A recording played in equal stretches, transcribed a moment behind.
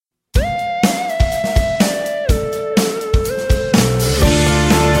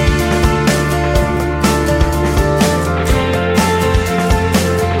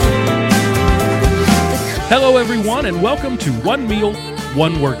Hello, everyone, and welcome to One Meal,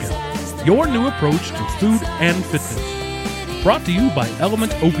 One Workout, your new approach to food and fitness. Brought to you by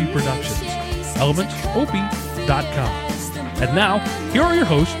Element Opie Productions, elementopie.com. And now, here are your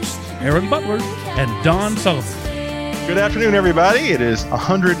hosts, Aaron Butler and Don Sullivan. Good afternoon, everybody. It is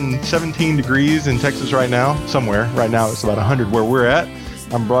 117 degrees in Texas right now, somewhere. Right now, it's about 100 where we're at.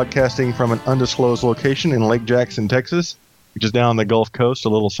 I'm broadcasting from an undisclosed location in Lake Jackson, Texas, which is down the Gulf Coast, a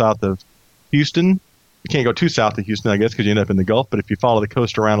little south of Houston. You can't go too south of Houston, I guess, because you end up in the Gulf. But if you follow the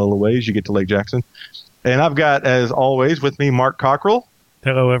coast around a little ways, you get to Lake Jackson. And I've got, as always, with me, Mark Cockrell.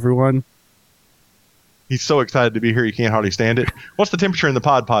 Hello, everyone. He's so excited to be here, you can't hardly stand it. What's the temperature in the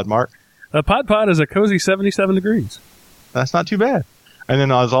pod, Mark? The pod is a cozy 77 degrees. That's not too bad. And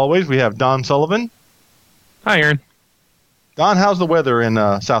then, as always, we have Don Sullivan. Hi, Aaron. Don, how's the weather in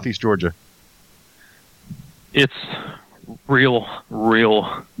southeast Georgia? It's real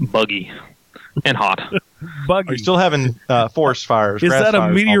buggy and hot. Buggy. Are you still having forest fires? Is grass that a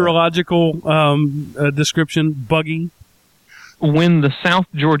fires, meteorological description? Buggy? When the South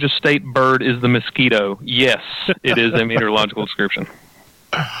Georgia state bird is the mosquito, yes, it is a meteorological description.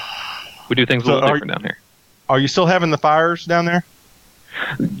 We do things a little different down here. Are you still having the fires down there?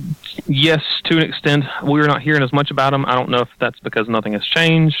 Yes, to an extent. We're not hearing as much about them. I don't know if that's because nothing has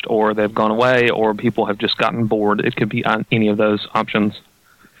changed, or they've gone away, or people have just gotten bored. It could be any of those options.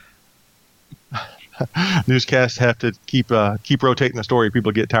 Newscasts have to keep rotating the story.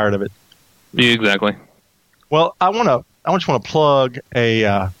 People get tired of it. Yeah, exactly. Well, I just want to plug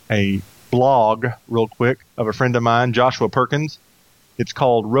a blog real quick of a friend of mine, Joshua Perkins. It's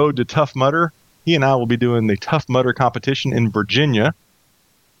called Road to Tough Mudder. He and I will be doing the Tough Mudder competition in Virginia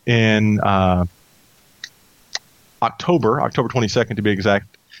in October 22nd to be exact.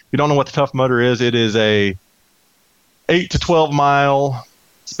 If you don't know what the Tough Mudder is, it is a 8 to 12 mile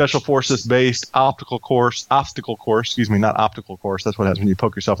Special Forces based obstacle course. That's what happens when you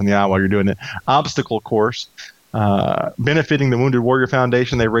poke yourself in the eye while you're doing it. Obstacle course, benefiting the Wounded Warrior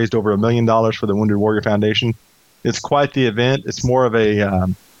Foundation. They raised over $1 million for the Wounded Warrior Foundation. It's quite the event. It's more of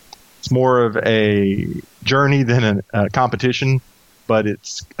a journey than a competition, but I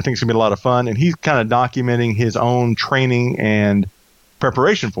think it's gonna be a lot of fun. And he's kind of documenting his own training and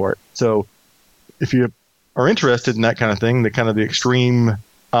preparation for it. So if you are interested in that kind of thing, the extreme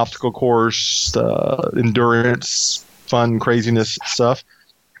obstacle course, endurance, fun, craziness stuff,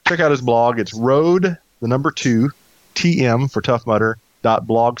 check out his blog. It's road, the number 2, TM for Tough Mudder,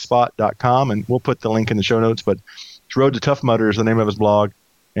 .blogspot.com, and we'll put the link in the show notes, but it's Road to Tough Mudder is the name of his blog,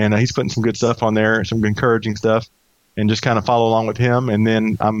 and he's putting some good stuff on there, some encouraging stuff, and just kind of follow along with him. And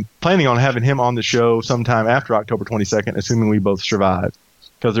then I'm planning on having him on the show sometime after October 22nd, assuming we both survive,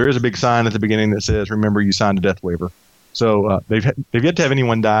 because there is a big sign at the beginning that says, remember, you signed a death waiver. So they've yet to have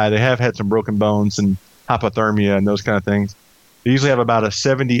anyone die. They have had some broken bones and hypothermia and those kind of things. They usually have about a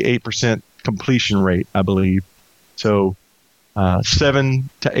 78% completion rate, I believe. So 7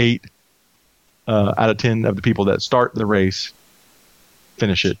 to 8 out of 10 of the people that start the race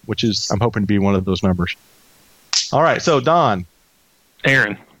finish it, which is, I'm hoping to be one of those numbers. All right, so Don.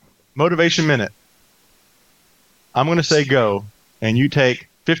 Aaron. Motivation minute. I'm going to say go, and you take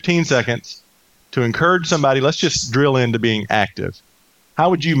 15 seconds to encourage somebody. Let's just drill into being active. How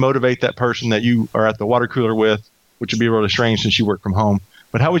would you motivate that person that you are at the water cooler with, which would be really strange since you work from home,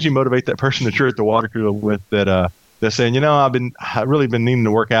 but how would you motivate that person that you're at the water cooler with that's saying, I've really been needing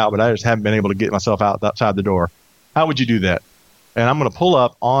to work out, but I just haven't been able to get myself outside the door? How would you do that? And I'm going to pull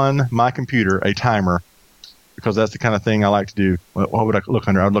up on my computer a timer, because that's the kind of thing I like to do. What would I look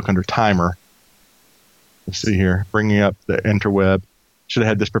under? I would look under timer. Let's see here. Bringing up the interweb. Should have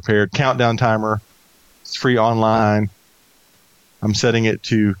had this prepared. Countdown timer. It's free online. I'm setting it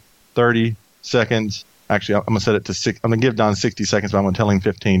to 30 seconds. Actually, I'm going to set it to 6. I'm going to give Don 60 seconds, but I'm going to tell him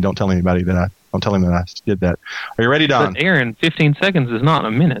 15. Don't tell anybody that don't tell him that I did that. Are you ready, Don? But Aaron, 15 seconds is not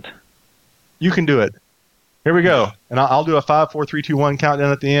a minute. You can do it. Here we go. And I'll do a 5, 4, 3, 2, 1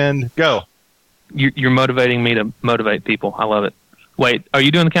 countdown at the end. Go. You're motivating me to motivate people. I love it. Wait, are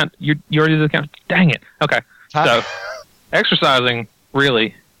you doing the count? You already did the count? Dang it. Okay. So exercising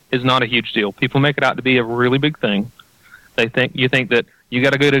really is not a huge deal. People make it out to be a really big thing. You think that you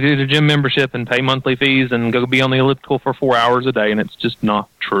got to go to do the gym membership and pay monthly fees and go be on the elliptical for 4 hours a day, and it's just not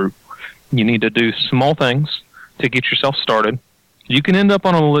true. You need to do small things to get yourself started. You can end up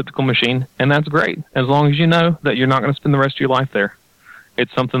on an elliptical machine, and that's great, as long as you know that you're not going to spend the rest of your life there.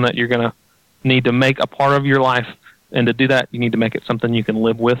 It's something that you're going to need to make a part of your life, and to do that, you need to make it something you can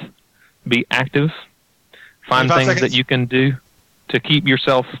live with. Be active. Find things that you can do to keep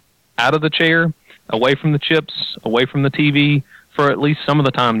yourself out of the chair, away from the chips, away from the TV, for at least some of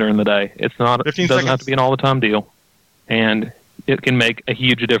the time during the day. It doesn't have to be an all the time deal, and it can make a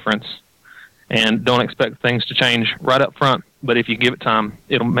huge difference. And don't expect things to change right up front, but if you give it time,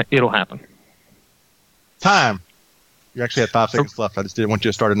 it'll happen. Time. You actually had 5 seconds left. I just didn't want you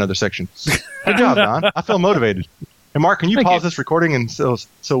to start another section. Good job, Don. I feel motivated. Hey, Mark, can you pause this recording and so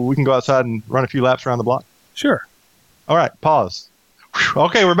we can go outside and run a few laps around the block? Sure. All right, pause. Whew,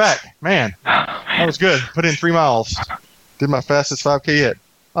 okay, we're back. Man, that was good. Put in 3 miles. Did my fastest 5K yet.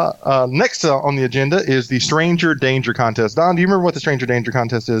 Next on the agenda is the Stranger Danger Contest. Don, do you remember what the Stranger Danger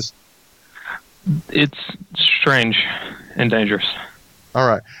Contest is? It's strange and dangerous. All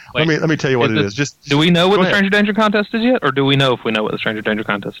right. Wait, let me tell you what it is. Do we know what the Stranger Danger Contest is yet, or do we know if we know what the Stranger Danger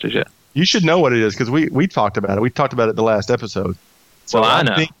Contest is yet? You should know what it is because we talked about it. We talked about it the last episode. So I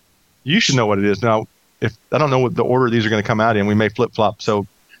know. You should know what it is. Now, if I don't know what the order these are going to come out in, we may flip-flop, so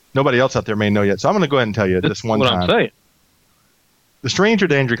nobody else out there may know yet. So I'm going to go ahead and tell you this one time. That's what I'm saying. The Stranger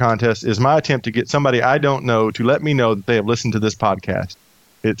Danger Contest is my attempt to get somebody I don't know to let me know that they have listened to this podcast.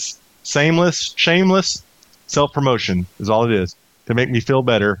 It's shameless self-promotion is all it is, to make me feel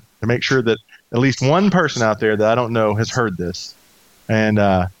better, to make sure that at least one person out there that I don't know has heard this. And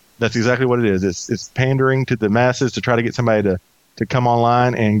that's exactly what it is. It's pandering to the masses to try to get somebody to come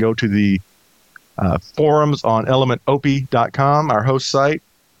online and go to the forums on elementop.com, our host site,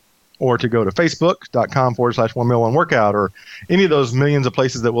 or to go to facebook.com/1meal1workout, or any of those millions of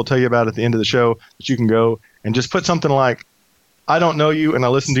places that we'll tell you about at the end of the show that you can go and just put something like, I don't know you and I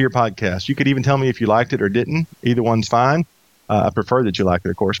listened to your podcast. You could even tell me if you liked it or didn't. Either one's fine. I prefer that you like it,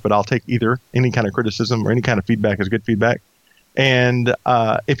 of course, but I'll take either. Any kind of criticism or any kind of feedback is good feedback. And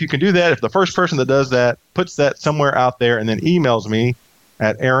if you can do that, if the first person that does that puts that somewhere out there and then emails me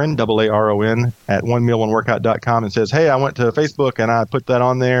at Aaron, AARON, at onemeal1workout.com and says, hey, I went to Facebook and I put that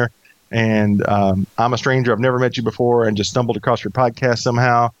on there, and I'm a stranger, I've never met you before, and just stumbled across your podcast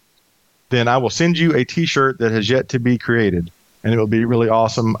somehow, then I will send you a T-shirt that has yet to be created. And it will be really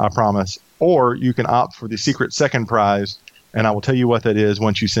awesome, I promise. Or you can opt for the secret second prize, and I will tell you what that is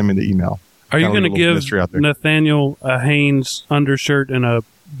once you send me the email. Are you going to give Nathaniel a Hanes undershirt and a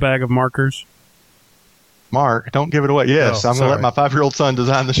bag of markers? Mark, don't give it away. Yes, I'm going to let my 5-year-old son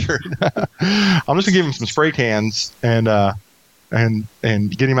design the shirt. I'm just going to give him some spray cans and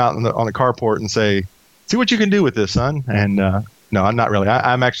get him out on the carport and say, see what you can do with this, son. And no, I'm not really.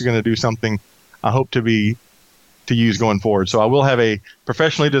 I'm actually going to do something I hope to use going forward. So I will have a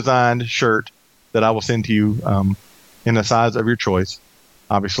professionally designed shirt that I will send to you in a size of your choice,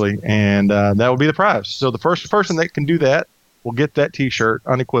 obviously, and that will be the prize. So the first person that can do that will get that T-shirt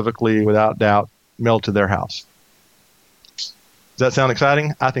unequivocally, without doubt, mailed to their house. Does that sound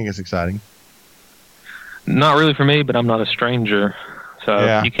exciting? I think it's exciting. Not really for me, but I'm not a stranger,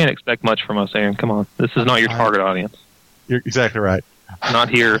 so you can't expect much from us, Aaron. Come on, this is not your target audience. You're exactly right. Not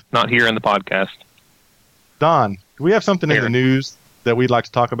here in the podcast. Don, do we have something in the news that we'd like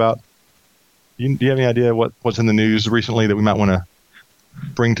to talk about? Do you have any idea what's in the news recently that we might want to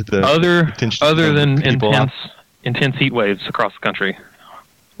bring to the attention? Other than intense heat waves across the country.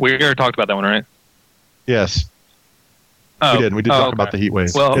 We already talked about that one, right? Yes. We did. We did talk about the heat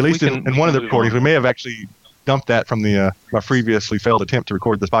waves. Well, at least in one of the recordings. We may have actually dumped that from my previously failed attempt to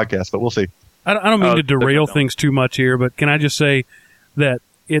record this podcast, but we'll see. I don't mean to derail things too much here, but can I just say that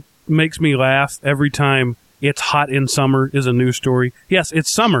it makes me laugh every time it's hot in summer is a news story. Yes, it's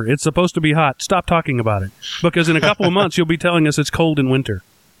summer. It's supposed to be hot. Stop talking about it. Because in a couple of months, you'll be telling us it's cold in winter.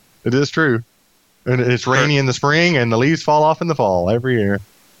 It is true. And it's rainy in the spring, and the leaves fall off in the fall every year.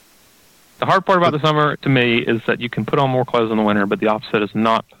 The hard part about the summer, to me, is that you can put on more clothes in the winter, but the opposite is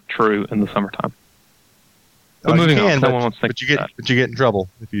not true in the summertime. But moving on, no one wants to think but you get in trouble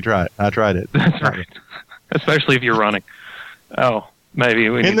if you try it. I tried it. That's right. Especially if you're running. Oh, maybe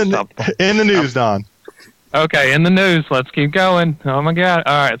we need to stop. In the news, Don. Okay, in the news. Let's keep going. Oh, my God.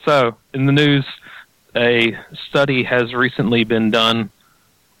 All right, so in the news, a study has recently been done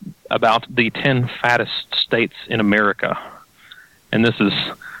about the 10 fattest states in America. And this was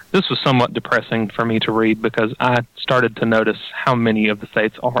somewhat depressing for me to read because I started to notice how many of the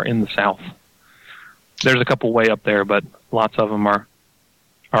states are in the South. There's a couple way up there, but lots of them are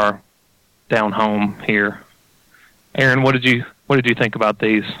down home here. Aaron, what did you think about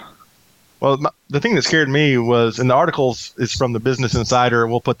these? Well, the thing that scared me was, and the articles is from the Business Insider.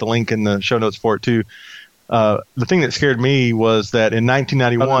 We'll put the link in the show notes for it too. The thing that scared me was that in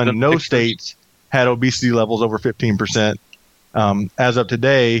 1991, no states had obesity levels over 15%. As of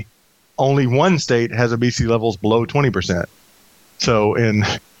today, only one state has obesity levels below 20%. So in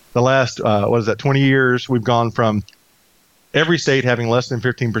the last, 20 years, we've gone from every state having less than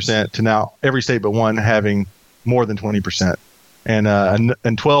 15% to now every state but one having more than 20%.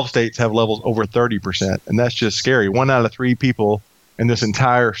 and 12 states have levels over 30%, and that's just scary. 1 out of 3 people in this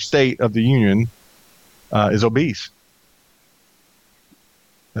entire state of the union is obese.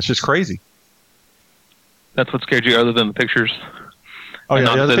 That's just crazy. That's what scared you, other than the pictures. Oh yeah,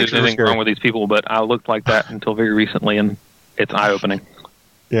 not the that there's pictures are anything scary. wrong with these people, but I looked like that until very recently, and it's eye-opening.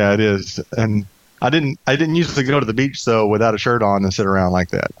 Yeah, it is. And I didn't usually go to the beach though without a shirt on and sit around like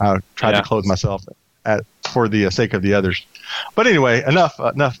that. I tried to clothe myself for the sake of the others. But anyway, enough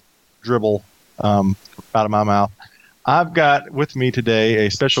dribble out of my mouth. I've got with me today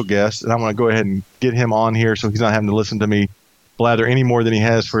a special guest, and I'm going to go ahead and get him on here so he's not having to listen to me blather any more than he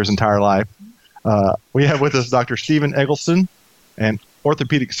has for his entire life. We have with us Dr. Stephen Eggleston, an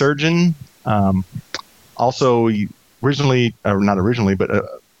orthopedic surgeon. Also, you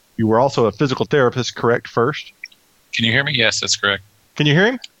were also a physical therapist, correct, first? Can you hear me? Yes, that's correct. Can you hear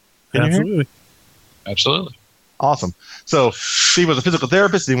him? Absolutely. Absolutely. Awesome. So Steve was a physical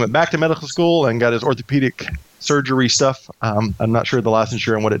therapist. He went back to medical school and got his orthopedic surgery stuff. I'm not sure the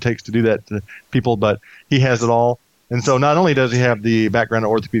licensure and what it takes to do that to people, but he has it all. And so not only does he have the background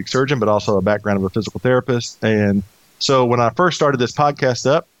of orthopedic surgeon, but also a background of a physical therapist. And so when I first started this podcast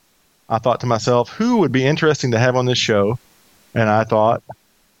up, I thought to myself, who would be interesting to have on this show? And I thought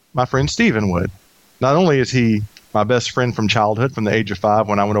my friend Stephen would. Not only is he my best friend from childhood, from the age of 5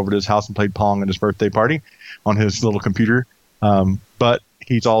 when I went over to his house and played Pong at his birthday party on his little computer, but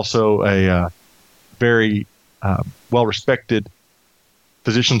he's also a very well-respected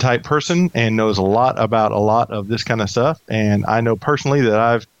physician-type person and knows a lot about a lot of this kind of stuff. And I know personally that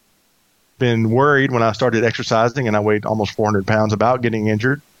I've been worried when I started exercising and I weighed almost 400 pounds about getting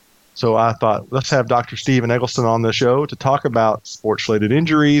injured. So I thought, let's have Dr. Stephen Eggleston on the show to talk about sports-related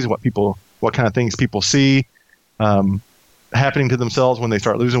injuries, what kind of things people see happening to themselves when they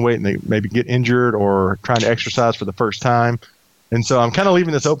start losing weight and they maybe get injured or trying to exercise for the first time. And so I'm kind of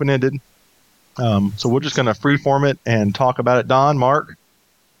leaving this open-ended. So we're just going to freeform it and talk about it. Don, Mark,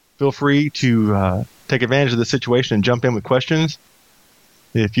 feel free to take advantage of the situation and jump in with questions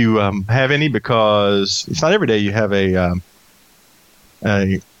if you have any, because it's not every day you have a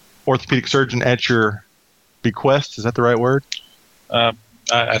orthopedic surgeon at your bequest. Is that the right word?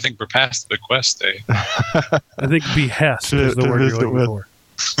 I think we're past the bequest day. I think behest is the word you're looking for.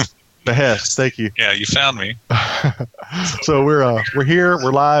 Behest, thank you. Yeah, you found me. So we're here,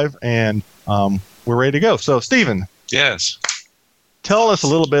 we're live, and we're ready to go. So Stephen. Yes. Tell us a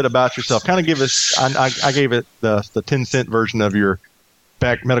little bit about yourself. Kind of give us, I gave it the 10-cent version of your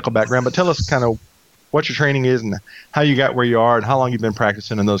medical background, but tell us kind of what your training is and how you got where you are and how long you've been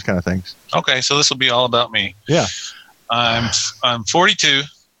practicing and those kind of things. Okay, so this will be all about me. Yeah. I'm 42.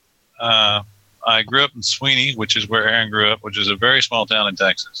 I grew up in Sweeney, which is where Aaron grew up, which is a very small town in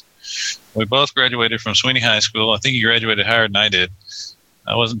Texas. We both graduated from Sweeney High School. I think he graduated higher than I did.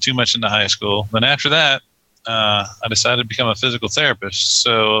 I wasn't too much into high school. Then after that, I decided to become a physical therapist.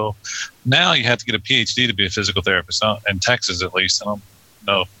 So now you have to get a PhD to be a physical therapist, in Texas at least. I don't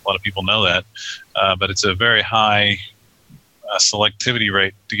know if a lot of people know that, but it's a very high selectivity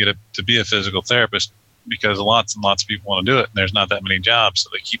rate to be a physical therapist, because lots and lots of people want to do it, and there's not that many jobs, so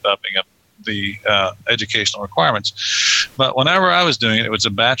they keep upping up the educational requirements. But whenever I was doing it, it was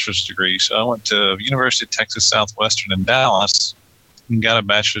a bachelor's degree. So I went to University of Texas Southwestern in Dallas and got a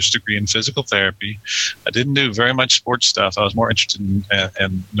bachelor's degree in physical therapy. I didn't do very much sports stuff. I was more interested in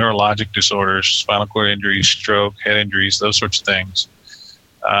neurologic disorders, spinal cord injuries, stroke, head injuries, those sorts of things.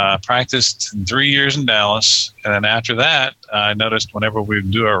 Practiced 3 years in Dallas, and then after that, I noticed whenever we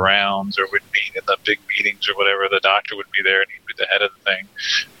would do our rounds or we'd meet in the big meetings or whatever, the doctor would be there and he'd be the head of the thing.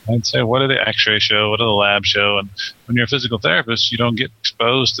 I'd say, what do the x-rays show? What do the labs show? And when you're a physical therapist, you don't get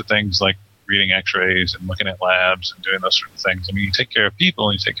exposed to things like reading x-rays and looking at labs and doing those sort of things. I mean, you take care of people,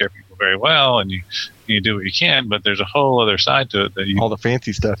 and you take care of people very well, and you do what you can, but there's a whole other side to it that all the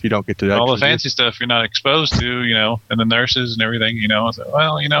fancy stuff you don't get to. All the fancy stuff you're not exposed to, and the nurses and everything, I said,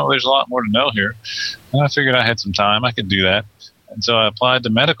 well, there's a lot more to know here. And I figured I had some time, I could do that. And so I applied to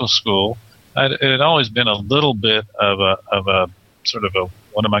medical school. It had always been a little bit of a sort of a,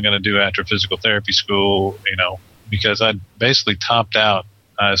 what am I going to do after physical therapy school, because I basically topped out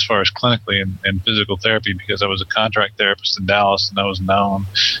as far as clinically in physical therapy, because I was a contract therapist in Dallas, and I was known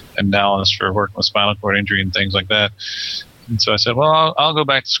in Dallas for working with spinal cord injury and things like that. And so I said, well, I'll go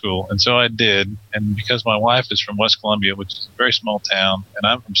back to school. And so I did. And because my wife is from West Columbia, which is a very small town, and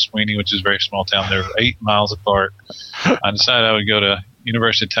I'm from Sweeney, which is a very small town, they're 8 miles apart, I decided I would go to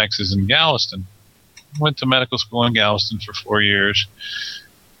University of Texas in Galveston. Went to medical school in Galveston for 4 years.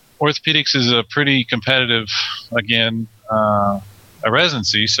 Orthopedics is a pretty competitive, again, a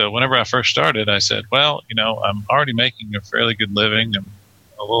residency. So whenever I first started, I said, well, I'm already making a fairly good living. I'm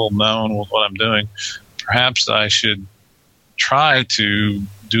a little known with what I'm doing. Perhaps I should try to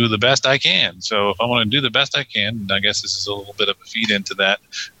do the best I can. So if I want to do the best I can, and I guess this is a little bit of a feed into that,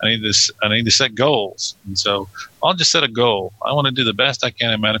 I need to set goals. And so I'll just set a goal. I want to do the best I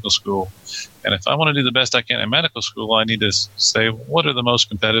can in medical school. And if I want to do the best I can in medical school, I need to say, what are the most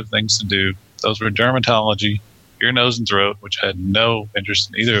competitive things to do? Those were dermatology, ear, nose, and throat, which I had no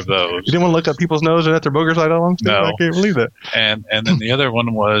interest in either of those. You didn't want to look up people's nose and at their boogers like that long? No. I can't believe that. And then the other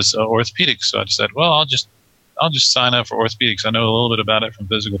one was orthopedics. So I just said, well, I'll just sign up for orthopedics. I know a little bit about it from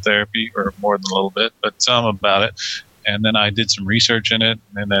physical therapy, or more than a little bit, but some about it. And then I did some research in it,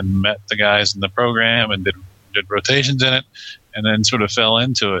 and then met the guys in the program and did rotations in it, and then sort of fell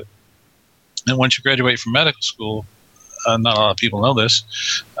into it. And once you graduate from medical school, not a lot of people know this,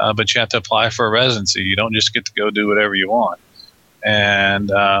 but you have to apply for a residency. You don't just get to go do whatever you want.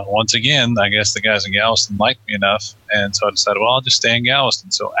 And once again, I guess the guys in Galveston liked me enough, and so I decided, well, I'll just stay in Galveston.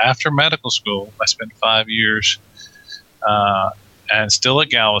 So after medical school, I spent 5 years and still at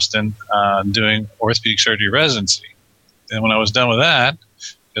Galveston doing orthopedic surgery residency. And when I was done with that,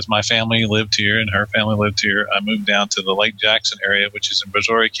 because my family lived here and her family lived here, I moved down to the Lake Jackson area, which is in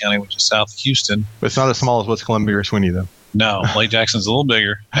Brazoria County, which is south of Houston. But it's not as small as West Columbia or Sweeney, though. No, Lake Jackson's a little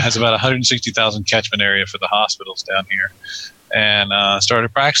bigger. It has about 160,000 catchment area for the hospitals down here. And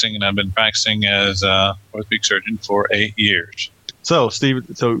started practicing, and I've been practicing as an orthopedic surgeon for 8 years. So, Steve,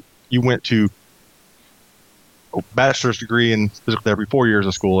 you went to a bachelor's degree in physical therapy, 4 years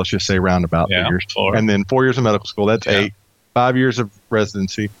of school, let's just say roundabout 4 years. 4. And then 4 years of medical school, that's 8. 5 years of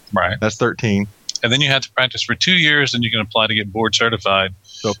residency, right? That's 13. And then you have to practice for 2 years, and you can apply to get board certified,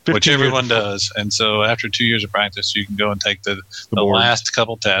 so which everyone does. And so after 2 years of practice, you can go and take the last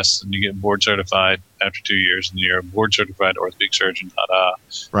couple tests, and you get board certified after 2 years, and you're a board certified orthopedic surgeon.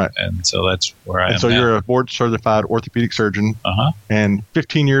 Right. And so that's where I am. So you're a board certified orthopedic surgeon, and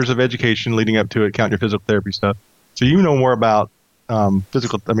 15 years of education leading up to it, counting your physical therapy stuff. So you know more about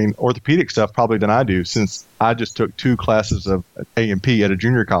orthopedic stuff probably than I do, since I just took 2 classes of A&P at a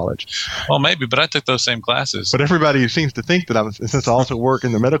junior college. Well, maybe, but I took those same classes. But everybody seems to think that since I also work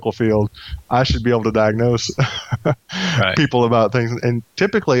in the medical field, I should be able to diagnose people about things. And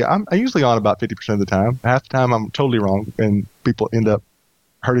typically, I'm usually on about 50% of the time. Half the time, I'm totally wrong, and people end up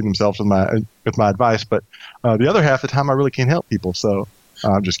hurting themselves with my advice. But the other half of the time, I really can't help people. So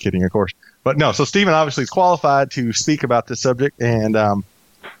I'm just kidding, of course. But no, so Stephen obviously is qualified to speak about this subject, and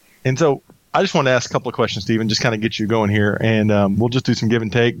so I just want to ask a couple of questions, Stephen, just kind of get you going here, and we'll just do some give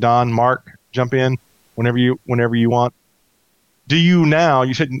and take. Don, Mark, jump in whenever you want. Do you now?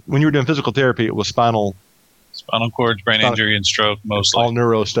 You said when you were doing physical therapy, it was spinal cords, brain injury, and stroke mostly. All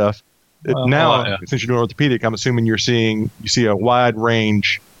neuro stuff. Now, since you're doing orthopedic, I'm assuming you see a wide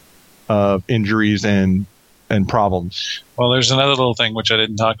range of injuries and problems. Well, there's another little thing which I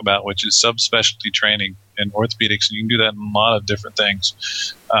didn't talk about, which is subspecialty training in orthopedics, and you can do that in a lot of different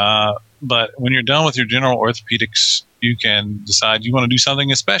things. But when you're done with your general orthopedics, you can decide you want to do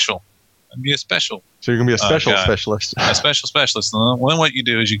something special and be a special. So you're going to be a special specialist. A special specialist. And then what you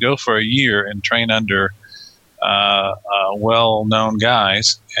do is you go for a year and train under well-known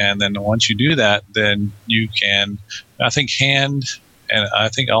guys, and then once you do that, then you can, I think, and I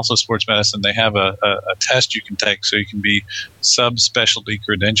think also sports medicine, they have a test you can take so you can be subspecialty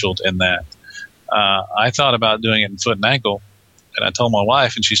credentialed in that. I thought about doing it in foot and ankle, and I told my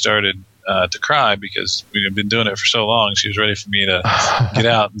wife, and she started to cry because we had been doing it for so long. She was ready for me to get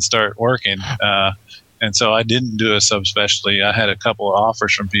out and start working. And so I didn't do a subspecialty. I had a couple of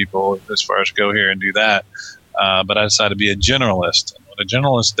offers from people as far as go here and do that. But I decided to be a generalist. And what a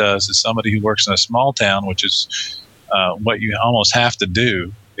generalist does is somebody who works in a small town, which is what you almost have to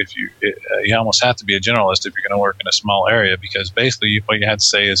do. You almost have to be a generalist if you're going to work in a small area, because basically what you have to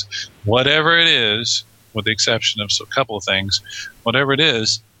say is whatever it is, with the exception of a couple of things, whatever it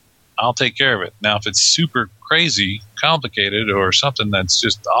is, I'll take care of it. Now, if it's super crazy, complicated, or something that's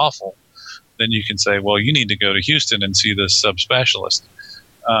just awful, then you can say, well, you need to go to Houston and see this subspecialist.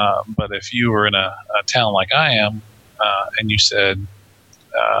 But if you were in a town like I am, and you said,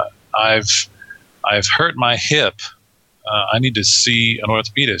 I've hurt my hip, I need to see an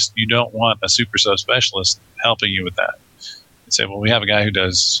orthopedist. You don't want a super subspecialist helping you with that. You say, well, we have a guy who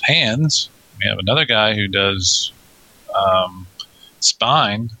does hands. We have another guy who does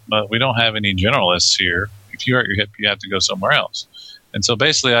spine, but we don't have any generalists here. If you hurt your hip, you have to go somewhere else. And so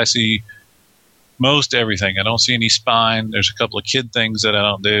basically I see most everything. I don't see any spine. There's a couple of kid things that I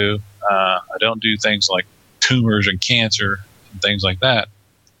don't do. I don't do things like tumors and cancer and things like that.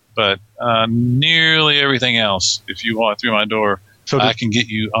 But nearly everything else, if you walk through my door, So I can get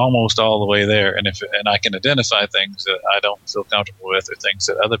you almost all the way there, and I can identify things that I don't feel comfortable with, or things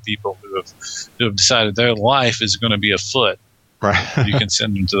that other people who have decided their life is going to be afoot. Right. You can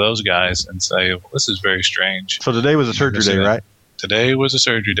send them to those guys and say, well, this is very strange. So today was a surgery day, right? Today was a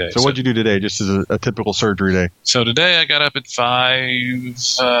surgery day. So what'd you do today, just as a typical surgery day? So today I got up at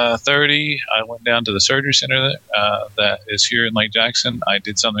 5:30. I went down to the surgery center that is here in Lake Jackson. I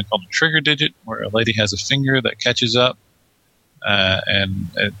did something called a trigger digit, where a lady has a finger that catches up, and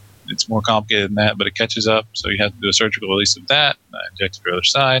it's more complicated than that, but it catches up. So you have to do a surgical release of that. I injected the other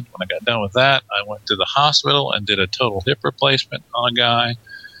side. When I got done with that, I went to the hospital and did a total hip replacement on a guy.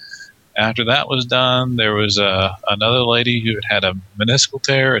 After that was done, there was another lady who had a meniscal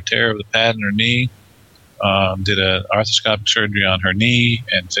tear, a tear of the pad in her knee. Did an arthroscopic surgery on her knee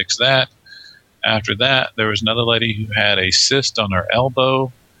and fixed that. After that, there was another lady who had a cyst on her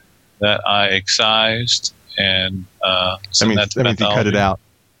elbow that I excised, and that means you cut it out.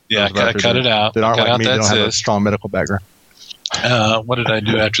 Yeah, I cut it out. That aren't cut like out me, that don't have a cyst. strong medical background. What did I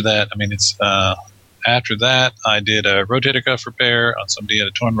do after that? After that, I did a rotator cuff repair on somebody who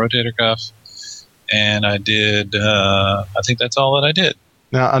had a torn rotator cuff, and I did. I think that's all that I did.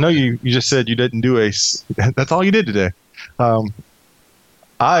 Now I know you just said you didn't do that's all you did today.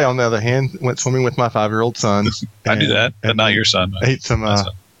 I, on the other hand, went swimming with my 5-year-old son. I do that, but not your son. Ate a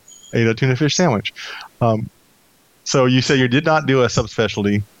tuna fish sandwich. So you say you did not do a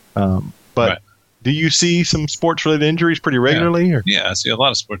subspecialty, but right. Do you see some sports-related injuries pretty regularly? Yeah. Or? Yeah, I see a lot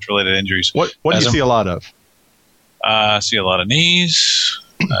of sports-related injuries. What do you see a lot of? I see a lot of knees.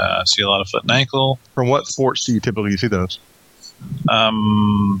 I see a lot of foot and ankle. From what sports do you typically see those?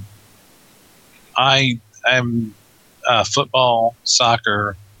 I'm football,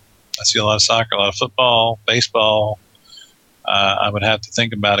 soccer. I see a lot of soccer, a lot of football, baseball. I would have to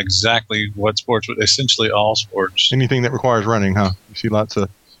think about exactly what sports, but essentially all sports. Anything that requires running, huh? You see lots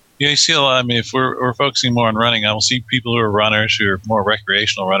of... Yeah, you see a lot. If we're focusing more on running, I will see people who are runners, who are more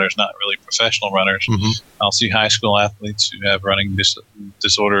recreational runners, not really professional runners. Mm-hmm. I'll see high school athletes who have running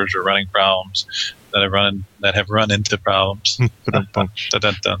disorders or running problems that have run into problems,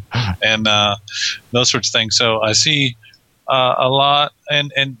 and those sorts of things. So I see a lot,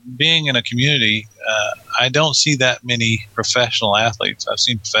 and being in a community, I don't see that many professional athletes. I've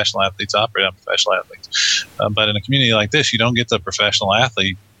seen professional athletes operate on professional athletes, but in a community like this, you don't get the professional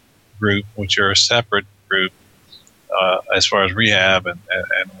athlete group, which are a separate group as far as rehab and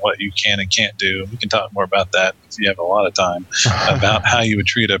what you can and can't do. We can talk more about that if you have a lot of time, about how you would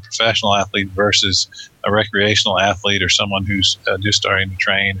treat a professional athlete versus a recreational athlete or someone who's just starting to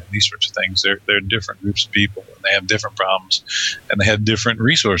train and these sorts of things. They're different groups of people, and they have different problems, and they have different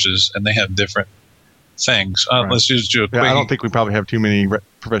resources, and they have different things. Right. Let's just do a quick... I don't think we probably have too many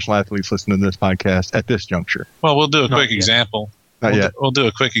professional athletes listening to this podcast at this juncture. Well, we'll do a quick example. We'll do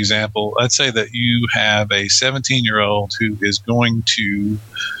a quick example. Let's say that you have a 17-year-old who is going to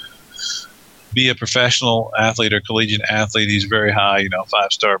be a professional athlete or collegiate athlete. He's very high,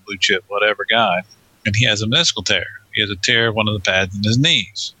 5-star blue chip, whatever guy, and he has a meniscal tear. He has a tear of one of the pads in his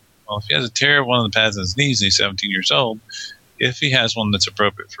knees. Well, if he has a tear of one of the pads in his knees and he's 17 years old, if he has one that's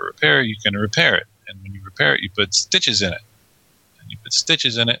appropriate for repair, you can repair it. And when you repair it, you put stitches in it. And you put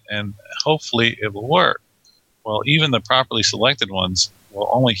stitches in it, and hopefully it will work. Well, even the properly selected ones will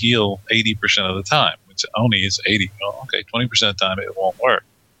only heal 80% of the time, which only is 80. Well, okay, 20% of the time it won't work.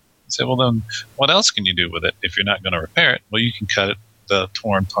 You say, well, then what else can you do with it if you're not going to repair it? Well, you can cut the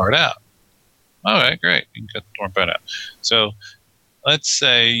torn part out. All right, great. You can cut the torn part out. So let's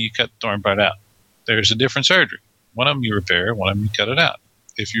say you cut the torn part out. There's a different surgery. One of them you repair, one of them you cut it out.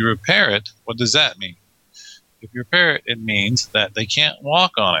 If you repair it, what does that mean? If you repair it, it means that they can't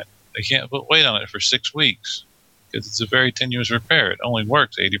walk on it. They can't put weight on it for 6 weeks. Because it's a very tenuous repair. It only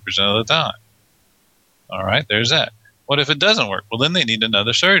works 80% of the time. All right, there's that. What if it doesn't work? Well, then they need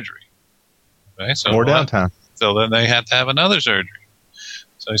another surgery. Okay, so more downtime. So then they have to have another surgery.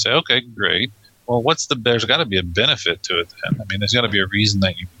 So you say, okay, great. Well, there's got to be a benefit to it then. There's got to be a reason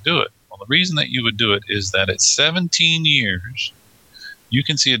that you would do it. Well, the reason that you would do it is that at 17 years, you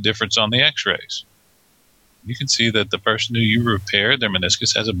can see a difference on the x-rays. You can see that the person who you repaired their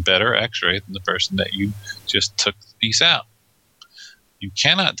meniscus has a better x-ray than the person that you just took the piece out. You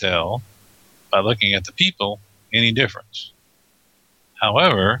cannot tell by looking at the people any difference.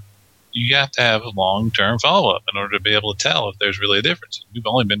 However, you have to have a long-term follow-up in order to be able to tell if there's really a difference. We've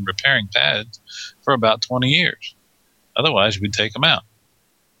only been repairing pads for about 20 years. Otherwise, we'd take them out.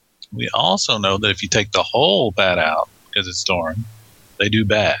 We also know that if you take the whole pad out because it's torn, they do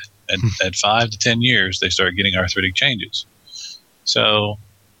bad. At 5 to 10 years, they start getting arthritic changes. So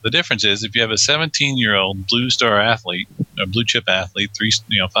the difference is if you have a 17-year-old blue star athlete, a blue chip athlete,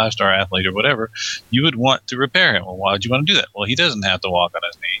 5-star athlete or whatever, you would want to repair him. Well, why would you want to do that? Well, he doesn't have to walk on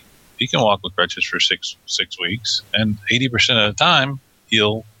his knee. He can walk with crutches for six weeks, and 80% of the time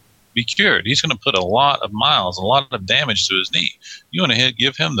he'll be cured. He's going to put a lot of miles, a lot of damage to his knee. You want to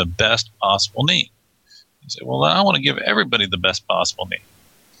give him the best possible knee. You say, well, I want to give everybody the best possible knee.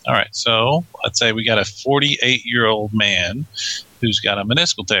 All right, so let's say we got a 48-year-old man who's got a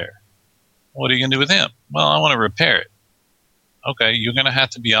meniscal tear. What are you going to do with him? Well, I want to repair it. Okay, you're going to have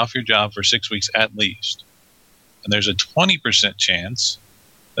to be off your job for 6 weeks at least. And there's a 20% chance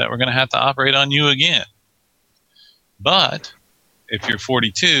that we're going to have to operate on you again. But if you're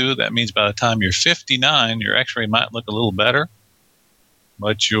 42, that means by the time you're 59, your x-ray might look a little better,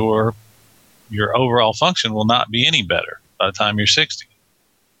 but your overall function will not be any better by the time you're 60.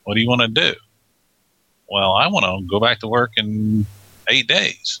 What do you want to do? Well, I want to go back to work in 8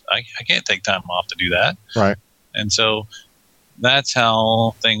 days. I can't take time off to do that. Right. And so that's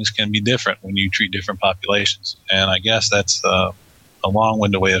how things can be different when you treat different populations. And I guess that's a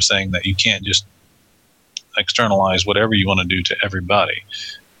long-winded way of saying that you can't just externalize whatever you want to do to everybody.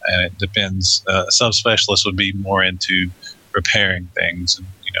 And it depends. Some specialists would be more into repairing things, and,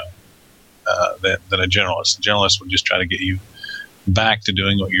 than a generalist. A generalist would just try to get you back to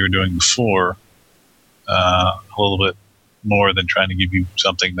doing what you were doing before, a little bit more than trying to give you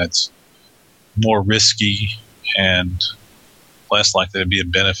something that's more risky and less likely to be a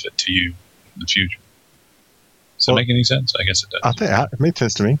benefit to you in the future. Does that make any sense? I guess it does. I think it made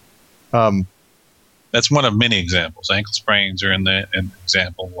sense to me. That's one of many examples. Ankle sprains are in the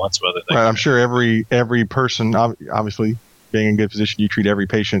example. Lots of other things. Right, I'm sure every person, obviously, being in a good position, you treat every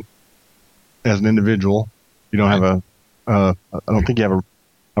patient as an individual. You don't have I don't think you have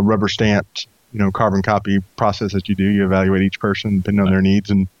a rubber stamped, carbon copy process that you do. You evaluate each person depending on their needs,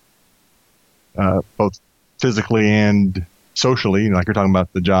 and both physically and socially. Like you're talking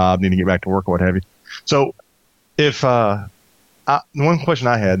about the job, needing to get back to work or what have you. So, if one question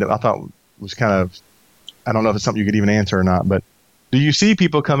I had that I thought was kind of, I don't know if it's something you could even answer or not, but do you see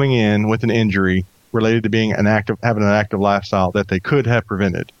people coming in with an injury related to having an active lifestyle that they could have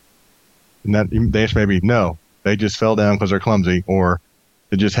prevented? And that the answer may be no. They just fell down because they're clumsy, or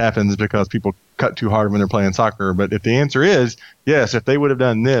it just happens because people cut too hard when they're playing soccer. But if the answer is yes, if they would have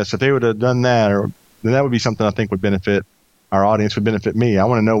done this, if they would have done that, then that would be something I think would benefit our audience, would benefit me. I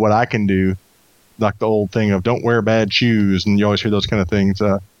want to know what I can do, like the old thing of don't wear bad shoes, and you always hear those kind of things.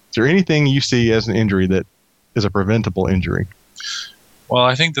 Is there anything you see as an injury that is a preventable injury? Well,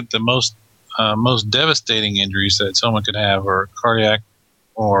 I think that the most devastating injuries that someone could have are cardiac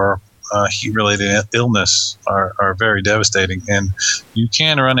or heat-related illness are very devastating, and you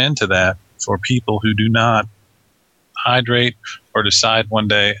can run into that for people who do not hydrate or decide one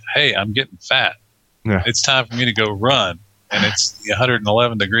day, hey, I'm getting fat. Yeah. It's time for me to go run, and it's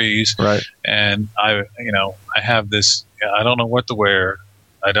 111 degrees, right? And I have this. I don't know what to wear.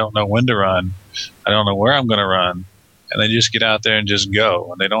 I don't know when to run. I don't know where I'm going to run, and they just get out there and just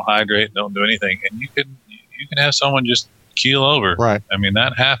go, and they don't hydrate, don't do anything, and you can have someone just keel over. Right. I mean,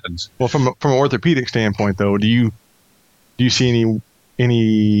 that happens. Well, from an orthopedic standpoint, though, do you see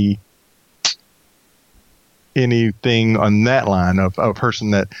anything on that line of a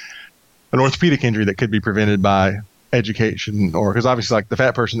person that an orthopedic injury that could be prevented by education, or because obviously like the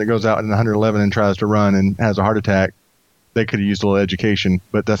fat person that goes out in 111 and tries to run and has a heart attack, they could have used a little education,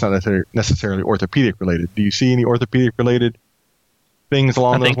 but that's not necessarily orthopedic related. Do you see any orthopedic related things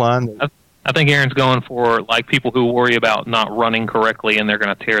along those lines? I think Aaron's going for like people who worry about not running correctly and they're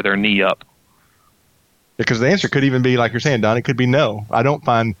going to tear their knee up. Because the answer could even be, like you're saying, Don, it could be no. I don't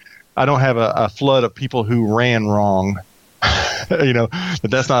have a flood of people who ran wrong.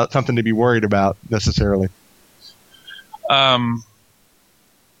 But that's not something to be worried about necessarily.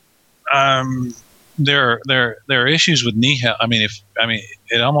 There are issues with knee health.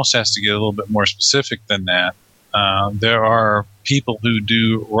 It almost has to get a little bit more specific than that. There are people who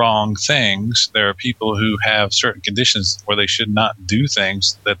do wrong things. There are people who have certain conditions where they should not do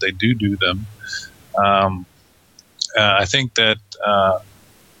things that they do them. I think that,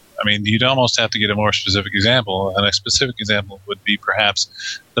 you'd almost have to get a more specific example. And a specific example would be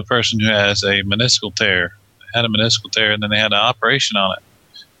perhaps the person who has a meniscal tear, had a meniscal tear, and then they had an operation on it.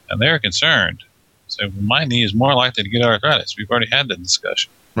 And they're concerned. So my knee is more likely to get arthritis. We've already had that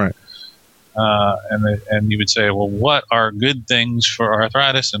discussion. Right. And you would say, well, what are good things for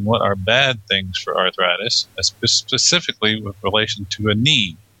arthritis and what are bad things for arthritis, specifically with relation to a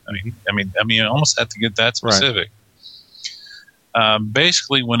knee? You almost have to get that specific. Right.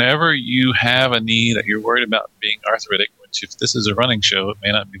 Basically, whenever you have a knee that you're worried about being arthritic, when which if this is a running show, it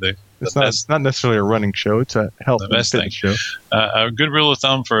may not be the It's best. not necessarily a running show. It's a health and best fitness show. A good rule of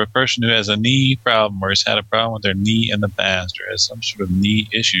thumb for a person who has a knee problem or has had a problem with their knee in the past or has some sort of knee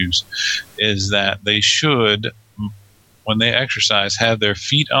issues is that they should, when they exercise, have their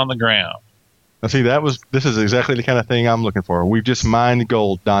feet on the ground. Now, see, this is exactly the kind of thing I'm looking for. We've just mined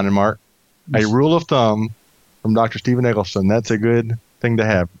gold, Don and Mark. A rule of thumb from Dr. Stephen Eggleston. That's a good thing to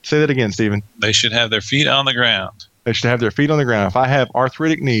have. Say that again, Stephen. They should have their feet on the ground. They should have their feet on the ground. If I have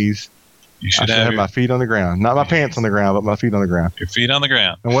arthritic knees, You I should should have my feet on the ground. Not my pants on the ground, but my feet on the ground. your feet on the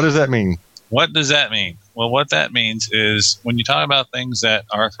ground. And what does that mean? What does that mean? Well, what that means is when you talk about things that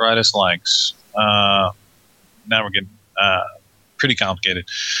arthritis likes, now we're getting pretty complicated.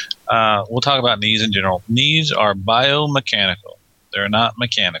 We'll talk about knees in general. Knees are biomechanical. They're not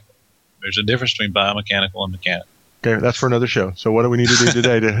mechanical. There's a difference between biomechanical and mechanical. Okay, that's for another show. So what do we need to do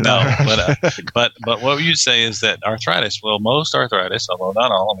today? But what you say is that arthritis, well, most arthritis, although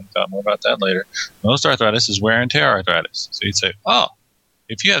not all, I'm going to talk more about that later, most arthritis is wear and tear arthritis. So you'd say, oh,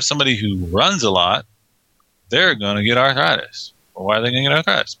 if you have somebody who runs a lot, they're going to get arthritis. Well, why are they going to get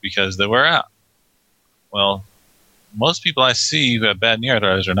arthritis? Because they wear out. Well, most people I see who have bad knee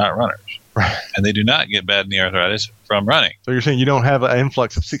arthritis are not runners. Right. And they do not get bad knee arthritis from running. So you're saying you don't have an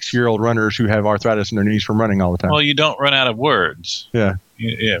influx of 6-year-old runners who have arthritis in their knees from running all the time? Well, you don't run out of words. Yeah.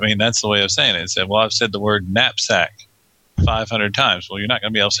 I mean, that's the way of saying it. It said, well, I've said the word knapsack 500 times. Well, you're not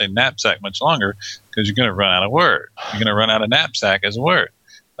going to be able to say knapsack much longer because you're going to run out of word. You're going to run out of knapsack as a word.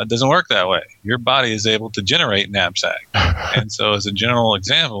 That doesn't work that way. Your body is able to generate knapsack. And so as a general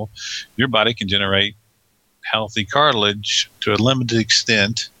example, your body can generate healthy cartilage to a limited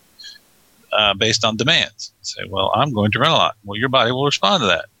extent based on demands. Say, well, I'm going to run a lot. Well, your body will respond to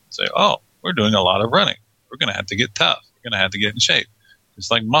that. Say, oh, we're doing a lot of running. We're going to have to get tough. We're going to have to get in shape. It's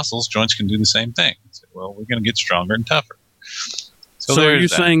like muscles, joints can do the same thing. Say, well, we're going to get stronger and tougher. So are you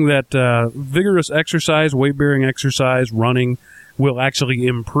saying that vigorous exercise, weight-bearing exercise, running will actually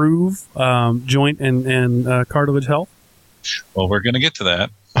improve joint and cartilage health? Well, we're going to get to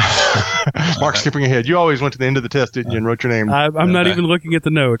that. Mark, skipping ahead. You always went to the end of the test, didn't you, and wrote your name? I'm not even looking at the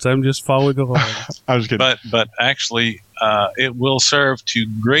notes. I'm just following along. I was kidding. But actually, it will serve to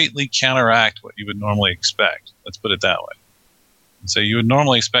greatly counteract what you would normally expect. Let's put it that way. So you would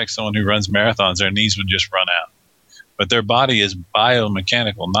normally expect someone who runs marathons, their knees would just run out. But their body is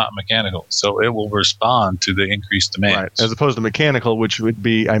biomechanical, not mechanical. So it will respond to the increased demands. Right. As opposed to mechanical, which would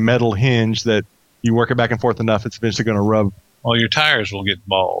be a metal hinge that you work it back and forth enough, it's eventually going to rub. Well, your tires will get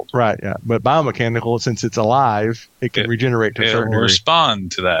bald. Right, yeah. But biomechanical, since it's alive, it can regenerate to a certain degree. It will degree.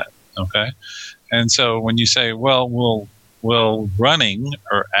 respond to that, okay? And so when you say, well, will running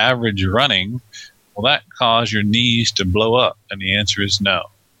or average running, will that cause your knees to blow up? And the answer is no.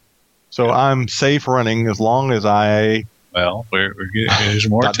 So I'm safe running as long as I... Well, there's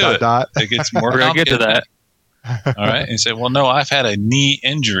more to it. It gets more complicated. We're going to get to that. All right? And you say, well, no, I've had a knee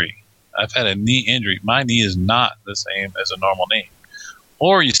injury. My knee is not the same as a normal knee.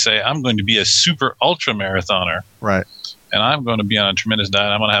 Or you say, I'm going to be a super ultra marathoner. Right. And I'm going to be on a tremendous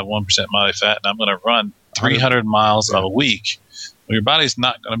diet. I'm going to have 1% body fat, and I'm going to run 300 miles a week. Well, your body's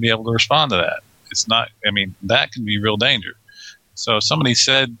not going to be able to respond to that. It's not, that can be real danger. So somebody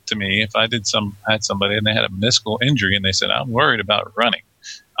said to me, if I had somebody and they had a meniscal injury and they said, I'm worried about running.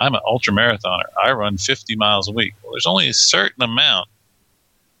 I'm an ultra marathoner. I run 50 miles a week. Well, there's only a certain amount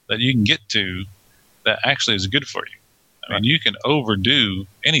that you can get to that actually is good for you. You can overdo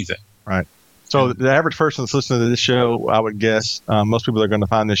anything. Right. So the average person that's listening to this show, I would guess, most people that are going to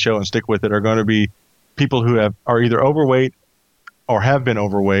find this show and stick with it are going to be people who are either overweight or have been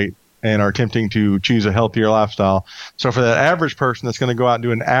overweight and are attempting to choose a healthier lifestyle. So for that average person that's going to go out and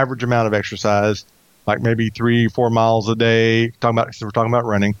do an average amount of exercise, like maybe 3-4 miles a day, we're talking about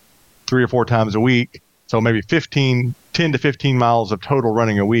running, 3 or 4 times a week, so maybe 10 to 15 miles of total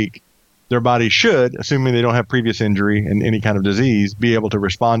running a week, their body should, assuming they don't have previous injury and any kind of disease, be able to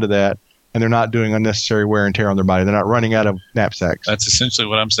respond to that, and they're not doing unnecessary wear and tear on their body. They're not running out of knapsacks. That's essentially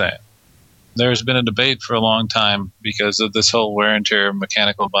what I'm saying. There's been a debate for a long time because of this whole wear and tear,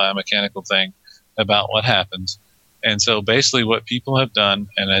 mechanical, biomechanical thing about what happens. And so basically what people have done,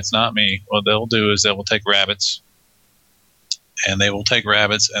 and it's not me, what they'll do is they will take rabbits and they will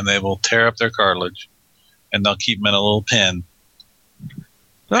tear up their cartilage and they'll keep them in a little pen.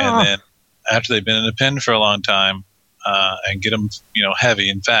 And then after they've been in a pen for a long time and get them, heavy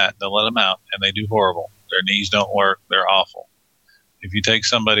and fat, they'll let them out and they do horrible. Their knees don't work. They're awful. If you take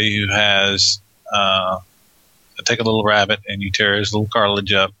somebody who has, take a little rabbit and you tear his little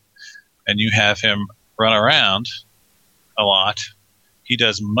cartilage up and you have him run around a lot, he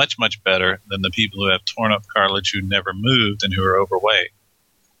does much, much better than the people who have torn up cartilage who never moved and who are overweight.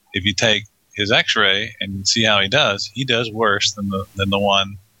 If you take his x-ray and see how he does worse than the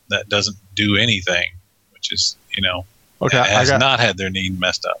one that doesn't do anything, which is, Okay, has not had their knee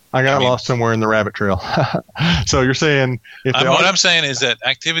messed up. I got lost somewhere in the rabbit trail. So you're saying what I'm saying is that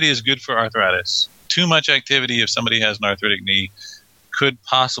activity is good for arthritis. Too much activity, if somebody has an arthritic knee, could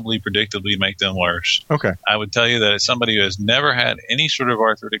possibly predictably make them worse. Okay. I would tell you that as somebody who has never had any sort of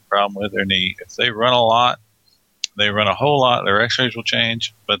arthritic problem with their knee, if they run a lot, they run a whole lot, their x-rays will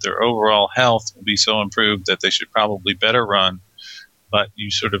change, but their overall health will be so improved that they should probably better run. But you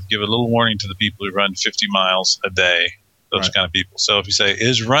sort of give a little warning to the people who run 50 miles a day, those kind of people. So if you say,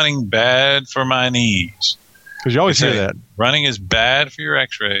 is running bad for my knees? Because you always hear that. Running is bad for your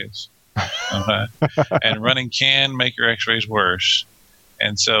x-rays. Okay? And running can make your x-rays worse.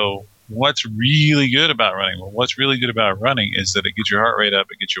 And so what's really good about running? Well, what's really good about running is that it gets your heart rate up,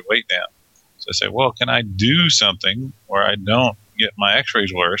 it gets your weight down. So I say, well, can I do something where I don't get my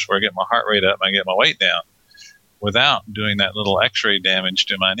x-rays worse, where I get my heart rate up and I get my weight down without doing that little x-ray damage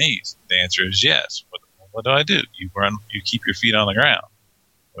to my knees? The answer is yes. What do? You keep your feet on the ground.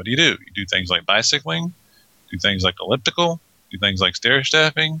 What do? You do things like bicycling, do things like elliptical, do things like stair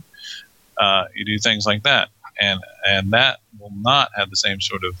stepping, you do things like that. And that will not have the same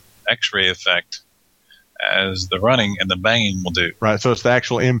sort of x-ray effect as the running and the banging will do. Right, so it's the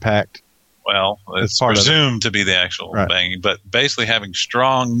actual impact. Well, it's presumed to be the actual banging, but basically having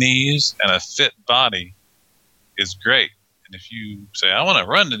strong knees and a fit body is great. And if you say, I want to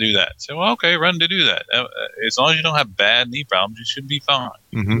run to do that, say, well, okay, run to do that. As long as you don't have bad knee problems, you should be fine.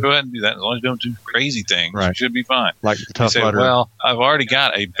 Mm-hmm. Go ahead and do that. As long as you don't do crazy things, you should be fine. Like the Tough Mudder. Well, I've already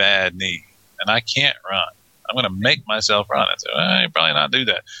got a bad knee, and I can't run. I'm going to make myself run. I say, well, you probably not do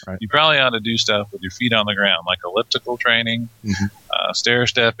that. Right. You probably ought to do stuff with your feet on the ground, like elliptical training, stair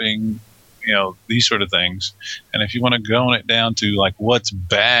stepping, these sort of things. And if you want to go it down to like what's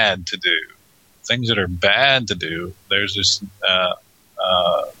bad to do, things that are bad to do, there's this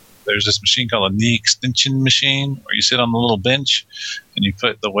machine called a knee extension machine where you sit on the little bench and you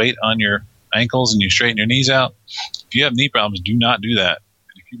put the weight on your ankles and you straighten your knees out. If you have knee problems, do not do that.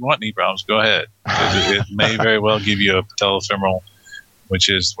 And if you want knee problems, go ahead. It may very well give you a patellofemoral, which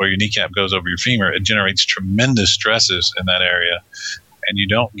is where your kneecap goes over your femur. It generates tremendous stresses in that area, and you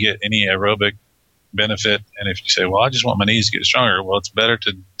don't get any aerobic benefit. And if you say, well, I just want my knees to get stronger, well, it's better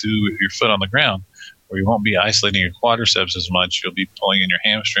to do with your foot on the ground where you won't be isolating your quadriceps as much. You'll be pulling in your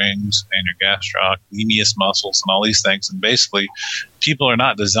hamstrings and your gastrocnemius muscles and all these things. And basically, people are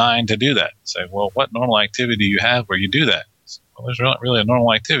not designed to do that. Say, well, what normal activity do you have where you do that? Well, there's not really a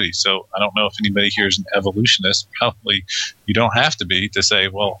normal activity. So I don't know if anybody here is an evolutionist. Probably you don't have to be to say,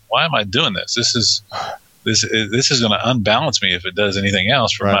 well, why am I doing this? This is going to unbalance me if it does anything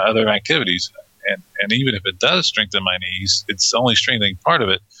else from my other activities. And even if it does strengthen my knees, it's only strengthening part of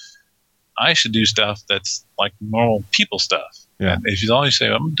it. I should do stuff that's like normal people stuff. Yeah. And if you always say,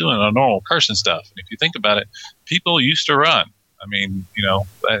 I'm doing a normal person stuff. And if you think about it, people used to run. I mean,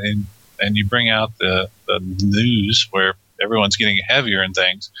 and you bring out the news where everyone's getting heavier and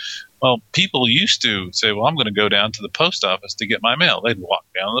things. Well, people used to say, well, I'm going to go down to the post office to get my mail. They'd walk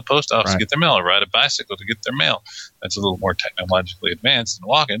down to the post office to get their mail or ride a bicycle to get their mail. That's a little more technologically advanced than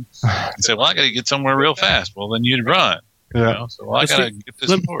walking. And say, well, I got to get somewhere real fast. Well, then you'd run. Yeah. So, well, I got to get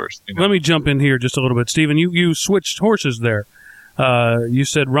this horse. Let me jump in here just a little bit. Stephen, you switched horses there. You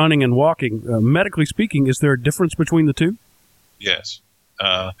said running and walking. Medically speaking, is there a difference between the two? Yes.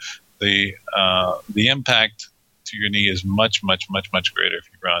 The impact to your knee is much, much, much, much greater if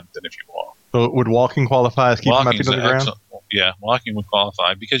you run than if you walk. So would walking qualify as keeping my feet on the ground? Yeah, walking would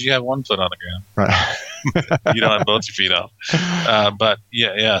qualify because you have one foot on the ground. Right. You don't have both your feet off. But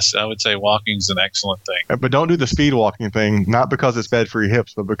yes, I would say walking is an excellent thing. But don't do the speed walking thing, not because it's bad for your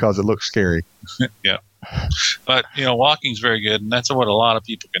hips, but because it looks scary. Yeah. But, walking is very good, and that's what a lot of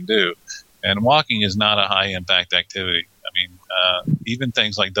people can do. And walking is not a high-impact activity. I mean, even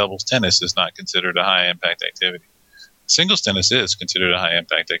things like doubles tennis is not considered a high-impact activity. Singles tennis is considered a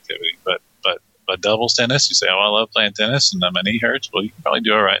high-impact activity, but doubles tennis, you say, oh, I love playing tennis and my knee hurts. Well, you can probably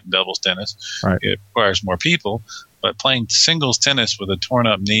do all right in doubles tennis. Right. It requires more people, but playing singles tennis with a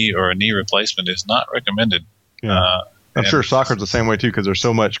torn-up knee or a knee replacement is not recommended. Yeah. I'm sure soccer's the same way, too, because there's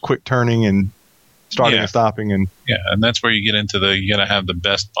so much quick turning and starting and stopping. And that's where you get into you got to have the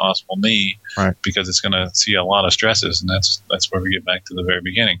best possible knee, right? Because it's going to see a lot of stresses, and that's where we get back to the very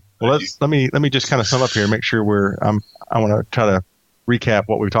beginning. Well, let me just kind of sum up here, make sure I want to try to recap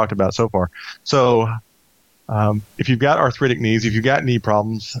what we've talked about so far. So If you've got arthritic knees, if you've got knee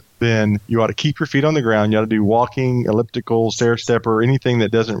problems, then you ought to keep your feet on the ground. You ought to do walking, elliptical, stair stepper, anything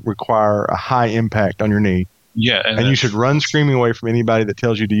that doesn't require a high impact on your knee. Yeah, and you should run screaming away from anybody that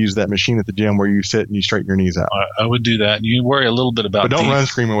tells you to use that machine at the gym where you sit and you straighten your knees out. I would do that. You worry a little bit about But don't run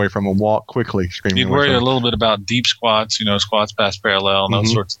screaming away from them. Walk quickly screaming You'd away worry from a them. little bit about deep squats, squats past parallel and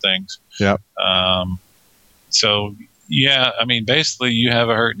those sorts of things. Yeah. So, yeah, I mean, basically you have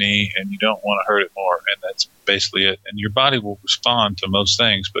a hurt knee and you don't want to hurt it more, and that's basically it. And your body will respond to most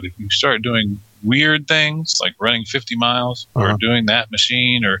things, but if you start doing weird things like running 50 miles or doing that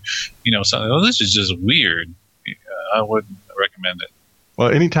machine or, something, this is just weird. I wouldn't recommend it. Well,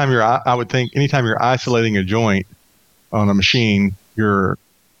 anytime you're isolating a joint on a machine, you're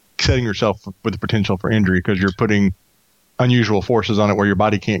setting yourself with the potential for injury because you're putting unusual forces on it where your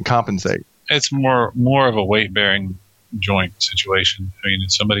body can't compensate. It's more of a weight-bearing joint situation. I mean,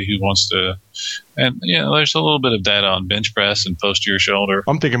 it's somebody who wants to, and there's a little bit of that on bench press and posterior shoulder.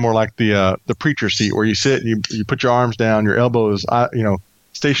 I'm thinking more like the preacher seat where you sit, and you put your arms down, your elbows,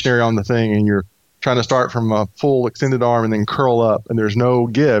 stationary on the thing, and you're trying to start from a full extended arm and then curl up, and there's no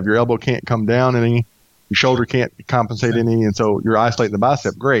give. Your elbow can't come down any, your shoulder can't compensate any, and so you're isolating the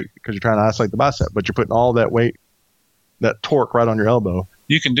bicep. Great, because you're trying to isolate the bicep, but you're putting all that weight, that torque right on your elbow.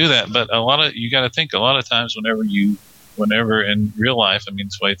 You can do that, but you got to think a lot of times whenever in real life, I mean,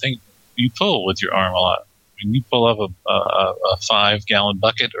 it's the way I think, you pull with your arm a lot. I mean, you pull up a 5-gallon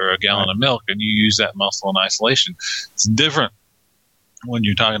bucket or a gallon of milk, and you use that muscle in isolation. It's different when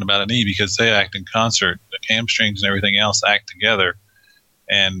you're talking about a knee because they act in concert. The hamstrings and everything else act together.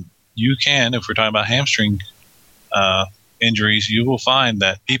 And you can, if we're talking about hamstring injuries, you will find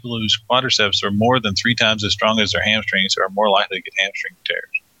that people whose quadriceps are more than 3 times as strong as their hamstrings are more likely to get hamstring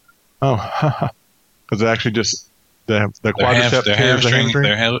tears. Oh, because it actually just the quadricep tears the hamstring?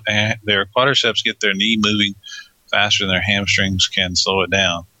 Their quadriceps get their knee moving faster than their hamstrings can slow it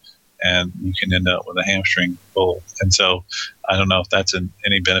down. And you can end up with a hamstring pull. And so I don't know if that's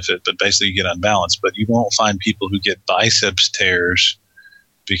any benefit, but basically you get unbalanced. But you won't find people who get biceps tears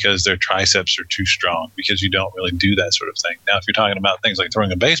because their triceps are too strong, because you don't really do that sort of thing. Now, if you're talking about things like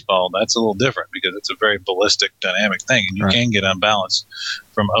throwing a baseball, that's a little different because it's a very ballistic, dynamic thing. And you can get unbalanced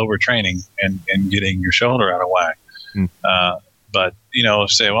from overtraining and getting your shoulder out of whack. But,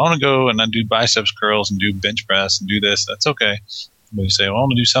 say, well, I want to go and I do biceps curls and do bench press and do this, that's okay. But you say, well, I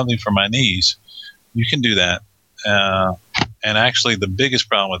want to do something for my knees. You can do that. And actually, the biggest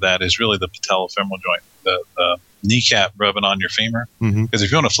problem with that is really the patellofemoral joint, the kneecap rubbing on your femur. Because if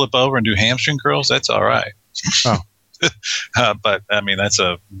you want to flip over and do hamstring curls, that's all right. Oh. But, I mean, that's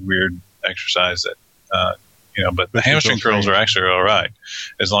a weird exercise that, but the hamstring curls are actually all right,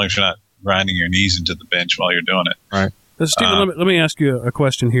 as long as you're not grinding your knees into the bench while you're doing it. Right. Stephen, let me ask you a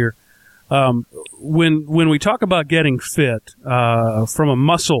question here. When we talk about getting fit from a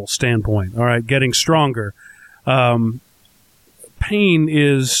muscle standpoint, all right, getting stronger, pain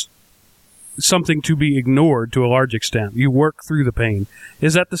is something to be ignored to a large extent. You work through the pain.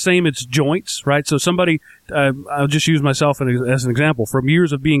 Is that the same? It's joints, right? So somebody, I'll just use myself as an example. From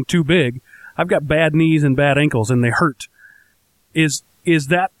years of being too big, I've got bad knees and bad ankles, and they hurt. Is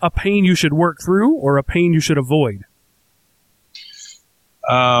that a pain you should work through or a pain you should avoid?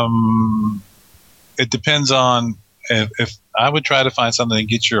 It depends on if I would try to find something that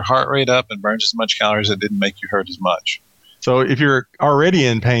gets your heart rate up and burns as much calories that didn't make you hurt as much. So if you're already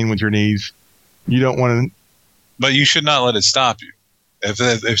in pain with your knees, you don't want to. But you should not let it stop you. If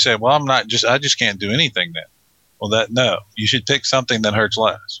you say, well, I just can't do anything then. Well, no, you should pick something that hurts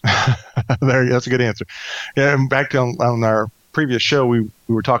less. That's a good answer. Yeah, and back on our previous show, we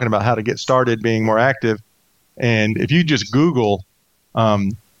were talking about how to get started being more active. And if you just Google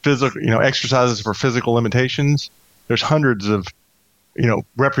physical, exercises for physical limitations, there's hundreds of,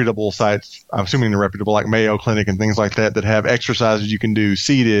 reputable sites. I'm assuming they're reputable, like Mayo Clinic and things like that have exercises you can do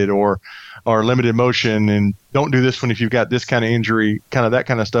seated or limited motion. And don't do this one if you've got this kind of injury, kind of that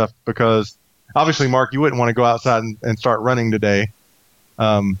kind of stuff, because obviously, Mark, you wouldn't want to go outside and start running today,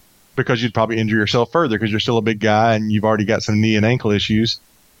 because you'd probably injure yourself further because you're still a big guy and you've already got some knee and ankle issues.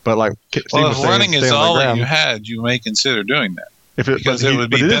 But like, if running is all that you had, you may consider doing that. Because it would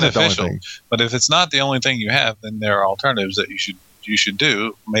be beneficial. But if it's not the only thing you have, then there are alternatives that you should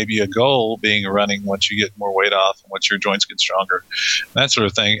do. Maybe a goal being running once you get more weight off and once your joints get stronger, that sort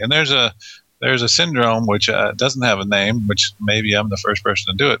of thing. And there's a syndrome which doesn't have a name, which maybe I'm the first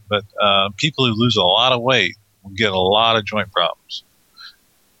person to do it. But people who lose a lot of weight will get a lot of joint problems.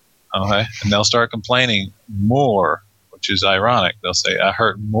 Okay, and they'll start complaining more, which is ironic. They'll say, "I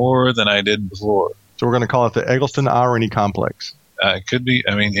hurt more than I did before." So we're going to call it the Eggleston irony complex. It could be.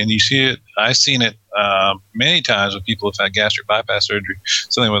 I mean, and you see it. I've seen it many times with people who've had gastric bypass surgery,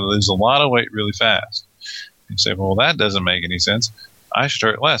 something where they lose a lot of weight really fast. You say, well, that doesn't make any sense. I should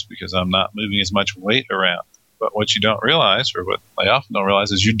hurt less because I'm not moving as much weight around. But what you don't realize, or what they often don't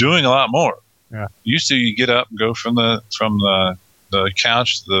realize, is you're doing a lot more. Yeah. Used to, you get up and go from the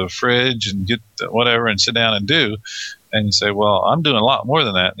couch to the fridge and get whatever and sit down and do. And you say, well, I'm doing a lot more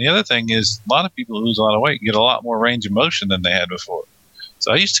than that. And the other thing is, a lot of people who lose a lot of weight get a lot more range of motion than they had before.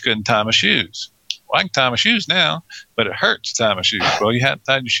 So I used to couldn't tie my shoes. Well, I can tie my shoes now, but it hurts to tie my shoes. Well, you haven't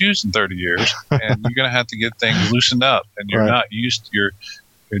tied your shoes in 30 years, and you're going to have to get things loosened up, and you're not used to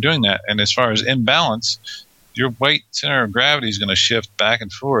you're doing that. And as far as imbalance, your weight center of gravity is going to shift back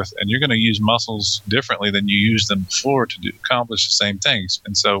and forth, and you're going to use muscles differently than you used them before to accomplish the same things.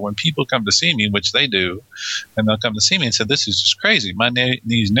 And so when people come to see me, which they do, and they'll come to see me and say, this is just crazy. My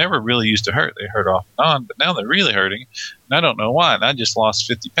knees never really used to hurt. They hurt off and on, but now they're really hurting, and I don't know why. And I just lost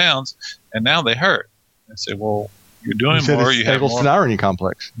 50 pounds, and now they hurt. I say, well, you're doing more. You have more irony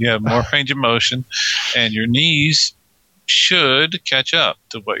complex. You have more range of motion, and your knees should catch up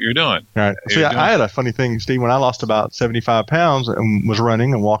to what you're doing. Right. See, I had a funny thing, Steve. When I lost about 75 pounds and was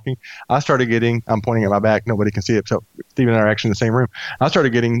running and walking, I started getting, I'm pointing at my back, nobody can see it, so Steve and I are actually in the same room. I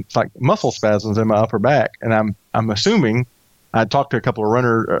started getting like muscle spasms in my upper back, and I'm assuming, I talked to a couple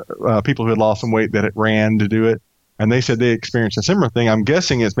of people who had lost some weight that had ran to do it, and they said they experienced a similar thing. I'm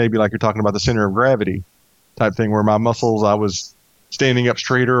guessing it's maybe like you're talking about the center of gravity type thing, where my muscles, I was standing up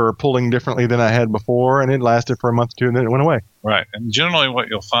straighter or pulling differently than I had before, and it lasted for a month or two, and then it went away. Right. And generally what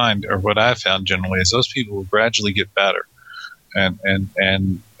you'll find, or what I've found generally, is those people will gradually get better, and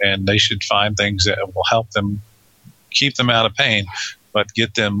they should find things that will help them keep them out of pain, but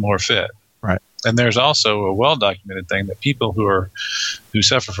get them more fit. Right. And there's also a well-documented thing that people who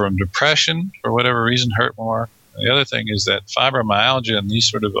suffer from depression, for whatever reason, hurt more. The other thing is that fibromyalgia and these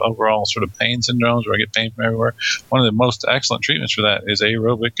sort of overall sort of pain syndromes where I get pain from everywhere, one of the most excellent treatments for that is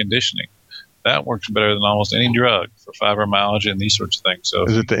aerobic conditioning. That works better than almost any drug for fibromyalgia and these sorts of things. So,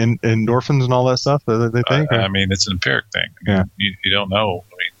 is it the endorphins and all that stuff that they think? I mean, it's an empiric thing. Yeah. You don't know.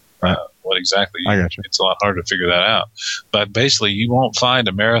 I mean, what exactly? I got you. It's a lot harder to figure that out. But basically, you won't find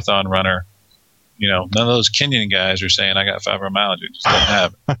a marathon runner. None of those Kenyan guys are saying, I got fibromyalgia. Just don't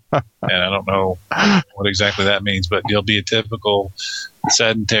have it. And I don't know what exactly that means, but you'll be a typical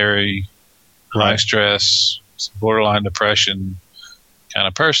sedentary, high stress, borderline depression kind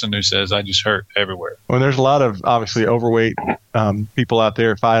of person who says, I just hurt everywhere. Well, there's a lot of obviously overweight people out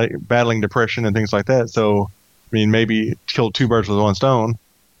there battling depression and things like that. So, I mean, maybe kill two birds with one stone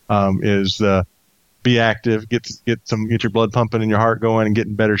is be active, get your blood pumping and your heart going and get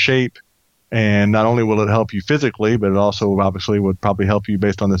in better shape. And not only will it help you physically, but it also obviously would probably help you,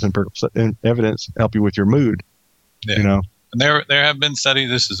 based on this empirical evidence, help you with your mood. Yeah. And there have been studies.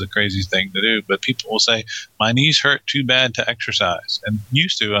 This is a crazy thing to do, but people will say, my knees hurt too bad to exercise, and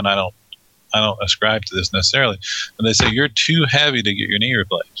used to, and I don't ascribe to this necessarily, but they say you're too heavy to get your knee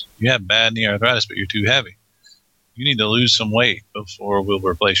replaced. You have bad knee arthritis, but you're too heavy. You need to lose some weight before we'll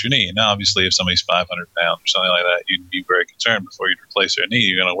replace your knee. Now, obviously, if somebody's 500 pounds or something like that, you'd be very concerned before you'd replace their knee.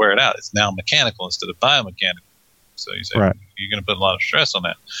 You're going to wear it out. It's now mechanical instead of biomechanical. So you say you're going to put a lot of stress on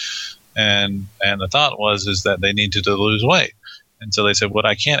that. And the thought is that they needed to lose weight. And so they said, well,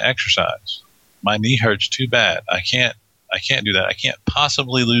 I can't exercise. My knee hurts too bad. I can't do that. I can't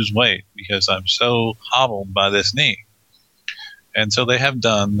possibly lose weight because I'm so hobbled by this knee. And so they have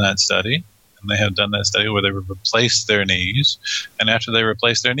done that study. And they have done that study where they replace their knees, and after they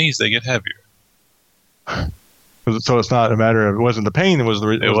replace their knees, they get heavier. So it's not a matter of, it wasn't the pain that was the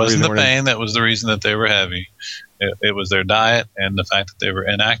reason. It wasn't the pain that was the reason that they were heavy. It was their diet and the fact that they were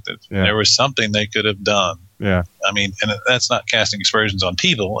inactive. Yeah. There was something they could have done. Yeah. I mean, and that's not casting aspersions on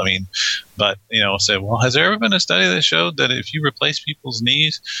people. I mean, but say, well, has there ever been a study that showed that if you replace people's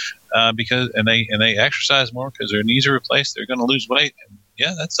knees because they exercise more because their knees are replaced, they're going to lose weight? And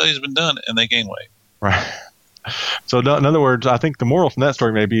yeah, that study's been done, and they gain weight. Right. So, in other words, I think the moral from that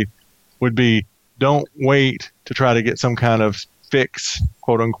story would be don't wait to try to get some kind of fix,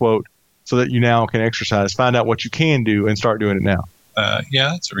 quote unquote, so that you now can exercise. Find out what you can do and start doing it now. Yeah,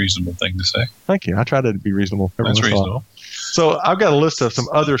 that's a reasonable thing to say. Thank you. I try to be reasonable. That's reasonable. So I've got a list of some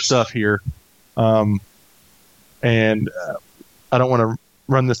other stuff here, and I don't want to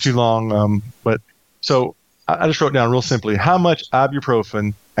run this too long, but so I just wrote down real simply, how much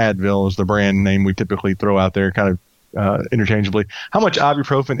ibuprofen, Advil is the brand name we typically throw out there kind of interchangeably, how much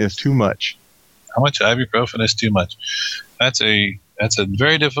ibuprofen is too much? How much ibuprofen is too much? That's a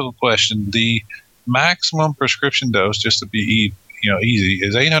very difficult question. The maximum prescription dose, just to be easy,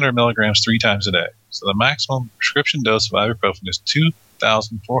 is 800 milligrams 3 times a day. So the maximum prescription dose of ibuprofen is 2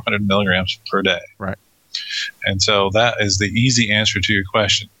 5,400 milligrams per day. Right. And so that is the easy answer to your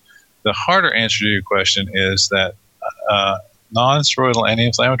question. The harder answer to your question is that non-steroidal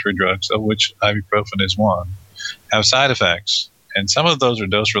anti-inflammatory drugs, of which ibuprofen is one, have side effects. And some of those are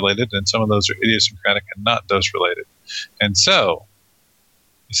dose-related, and some of those are idiosyncratic and not dose-related. And so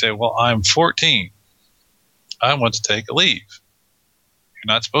you say, well, I'm 14. I want to take a leave.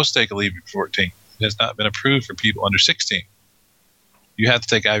 You're not supposed to take a leave at 14. It has not been approved for people under 16. You have to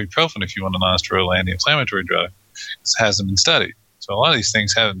take ibuprofen if you want a non-steroidal anti-inflammatory drug. This hasn't been studied. So a lot of these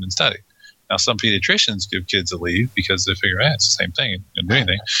things haven't been studied. Now, some pediatricians give kids a leave because they figure, it's the same thing, you can do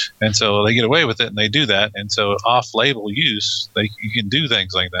anything. And so they get away with it, and they do that. And so off-label use, you can do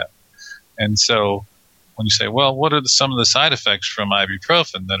things like that. And so when you say, well, what are some of the side effects from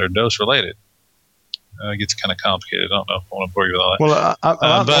ibuprofen that are dose-related? It gets kind of complicated. I don't know if I want to bore you with all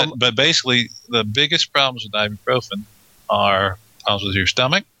that. But basically, the biggest problems with ibuprofen are problems with your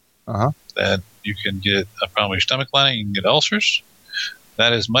stomach, that you can get a problem with your stomach lining, you can get ulcers.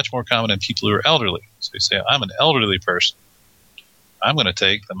 That is much more common in people who are elderly. So you say, I'm an elderly person. I'm going to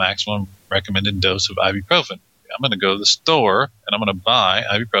take the maximum recommended dose of ibuprofen. I'm going to go to the store, and I'm going to buy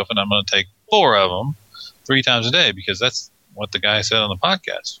ibuprofen. I'm going to take 4 of them 3 times a day because that's what the guy said on the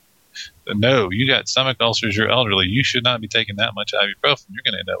podcast. But no, you got stomach ulcers, you're elderly. You should not be taking that much ibuprofen. You're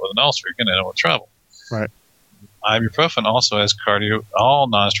going to end up with an ulcer. You're going to end up with trouble. Right. Ibuprofen also has all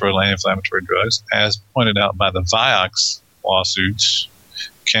non-steroidal anti-inflammatory drugs, as pointed out by the Vioxx lawsuits,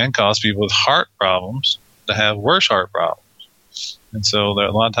 can cause people with heart problems to have worse heart problems. And so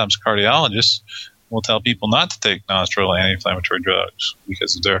a lot of times cardiologists will tell people not to take non-steroidal anti-inflammatory drugs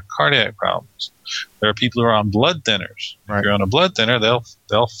because of their cardiac problems. There are people who are on blood thinners. Right. If you're on a blood thinner,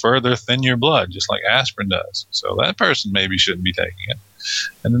 they'll further thin your blood, just like aspirin does. So that person maybe shouldn't be taking it.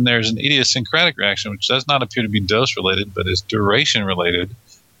 And then there's an idiosyncratic reaction, which does not appear to be dose-related, but is duration-related,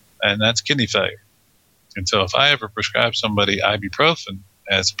 and that's kidney failure. And so if I ever prescribe somebody ibuprofen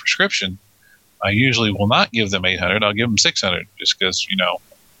as a prescription, I usually will not give them 800. I'll give them 600 just because,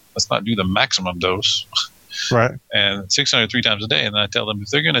 let's not do the maximum dose. Right. And 600 3 times a day. And then I tell them if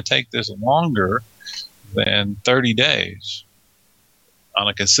they're going to take this longer than 30 days on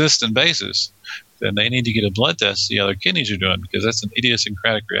a consistent basis, then they need to get a blood test to see how their kidneys are doing because that's an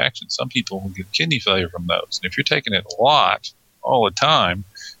idiosyncratic reaction. Some people will get kidney failure from those. And if you're taking it a lot all the time,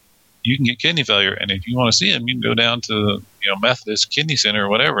 you can get kidney failure. And if you want to see them, you can go down to Methodist Kidney Center or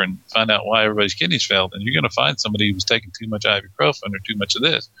whatever and find out why everybody's kidneys failed. And you're going to find somebody who's taking too much ibuprofen or too much of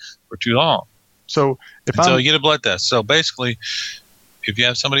this for too long. So you get a blood test. So basically, if you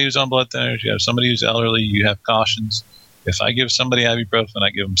have somebody who's on blood thinners, you have somebody who's elderly, you have cautions. If I give somebody ibuprofen, I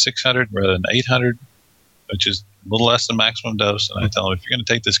give them 600 rather than 800, which is a little less than maximum dose. And I tell them, if you're going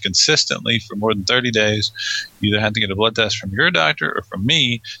to take this consistently for more than 30 days, you either have to get a blood test from your doctor or from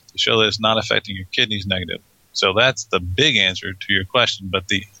me to show that it's not affecting your kidneys negatively. So that's the big answer to your question. But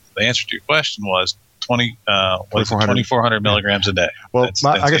the answer to your question was 2,400 milligrams a day. Well,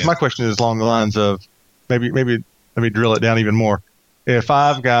 I guess my question is along the lines of maybe let me drill it down even more. If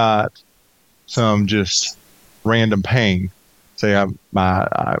I've got some just random pain, say I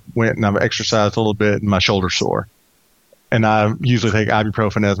went and I've exercised a little bit and my shoulder's sore, and I usually take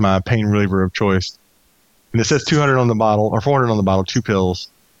ibuprofen as my pain reliever of choice, and it says 200 on the bottle or 400 on the bottle, 2 pills,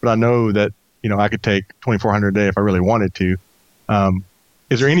 but I know that I could take 2,400 a day if I really wanted to.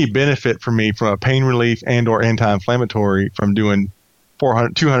 Is there any benefit for me from a pain relief and or anti-inflammatory from doing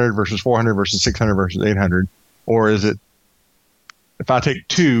 200 versus 400 versus 600 versus 800? Or is it, if I take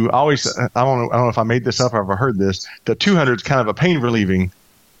 2, I don't know if I made this up or if I heard this, that 200 is kind of a pain relieving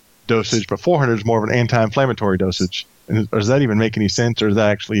dosage, but 400 is more of an anti-inflammatory dosage. And does that even make any sense, or is that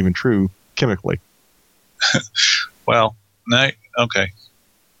actually even true chemically? Well, no, okay.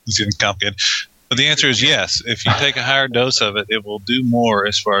 It's getting complicated. But the answer is yes. If you take a higher dose of it, it will do more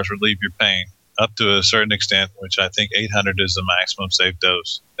as far as relieve your pain up to a certain extent, which I think 800 is the maximum safe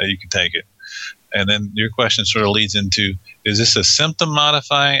dose that you can take it. And then your question sort of leads into, is this a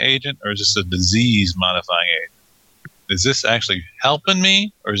symptom-modifying agent or is this a disease-modifying agent? Is this actually helping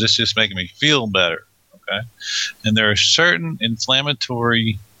me or is this just making me feel better? Okay. And there are certain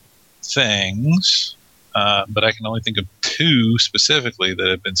inflammatory things, but I can only think of 2 specifically that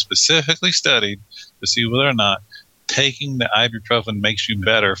have been specifically studied to see whether or not taking the ibuprofen makes you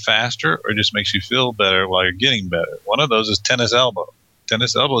better faster or just makes you feel better while you're getting better. One of those is tennis elbow.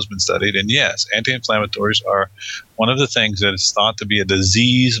 Tennis elbow has been studied, and yes, anti-inflammatories are one of the things that is thought to be a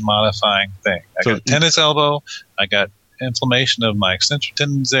disease-modifying thing. I got tennis elbow. I got inflammation of my extensor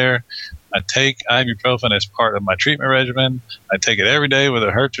tendons there. I take ibuprofen as part of my treatment regimen. I take it every day, whether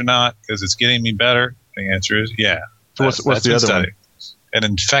it hurts or not, because it's getting me better. The answer is yeah. So what's the other one? an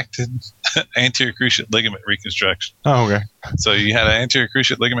infected anterior cruciate ligament reconstruction. Oh, okay. So you had an anterior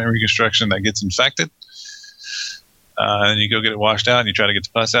cruciate ligament reconstruction that gets infected, and you go get it washed out, and you try to get the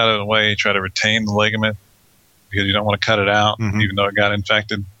pus out of the way, you try to retain the ligament because you don't want to cut it out, even though it got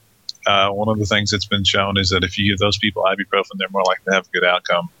infected. One of the things that's been shown is that if you give those people ibuprofen, they're more likely to have a good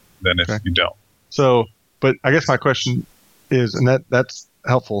outcome than if you don't. So, but I guess my question is, and that's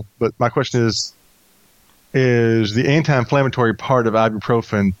helpful, but my question is the anti-inflammatory part of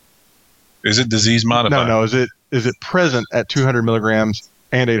ibuprofen, is it disease modified? No. Is it present at 200 milligrams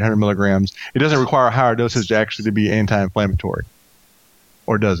and 800 milligrams? It doesn't require a higher dosage actually to be anti-inflammatory,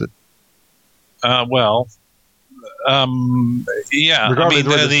 or does it? Yeah.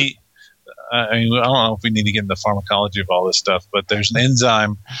 I don't know if we need to get into the pharmacology of all this stuff, but there's an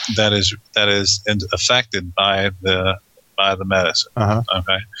enzyme that is affected by the medicine.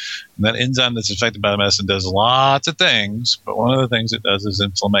 Okay, and that enzyme that's affected by the medicine does lots of things, but one of the things it does is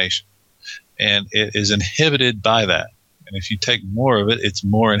inflammation, and it is inhibited by that. And if you take more of it, it's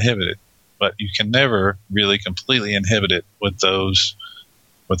more inhibited. But you can never really completely inhibit it with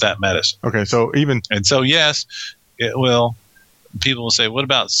that medicine. Okay, so yes, it will. People will say, "What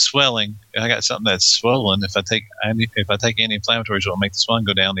about swelling? I got something that's swollen. If I take anti-inflammatories, will it make the swelling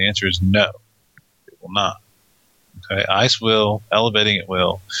go down?" The answer is no, it will not. Okay, ice will, elevating it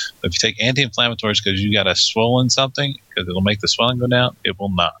will. But if you take anti-inflammatories because you got a swollen something, because it'll make the swelling go down, it will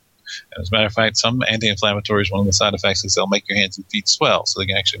not. And as a matter of fact, some anti-inflammatories, one of the side effects is they'll make your hands and feet swell, so they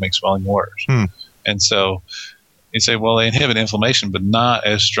can actually make swelling worse. And so you say, well, they inhibit inflammation, but not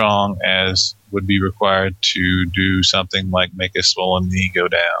as strong as would be required to do something like make a swollen knee go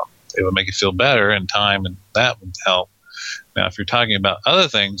down. It would make it feel better in time, and that would help. Now, if you're talking about other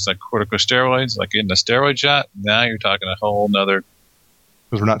things like corticosteroids, like getting a steroid shot, now you're talking a whole nother.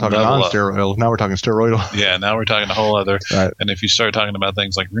 Because we're not talking non-steroidal. Now we're talking steroidal. Yeah, now we're talking a whole other. Right. And if you start talking about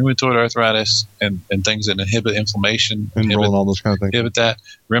things like rheumatoid arthritis and things that inhibit inflation, and all those kind of things. Inhibit that,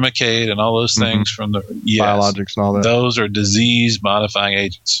 Remicade and all those things from the biologics and all that. Those are disease-modifying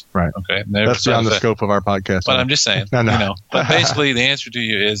agents. Right. Okay. That's beyond the scope of our podcast. But I'm just saying. No. But basically, the answer to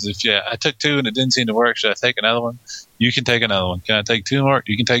you is if I took 2 and it didn't seem to work, should I take another one? You can take another one. Can I take 2 more?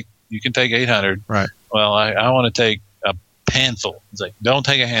 You can take 800. Right. Well, I want to take handful. It's like, don't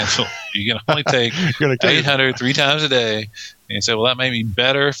take a handful. You can only take 800 3 times a day. And you say, well, that made me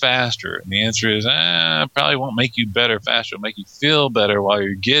better faster. And the answer is, probably won't make you better faster. It'll make you feel better while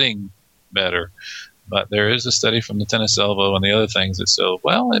you're getting better. But there is a study from the tennis elbow and the other things that say,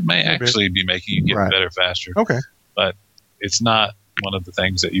 well, it may actually be making you get better faster. Okay. But it's not one of the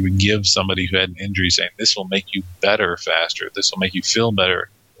things that you would give somebody who had an injury saying, this will make you better faster. This will make you feel better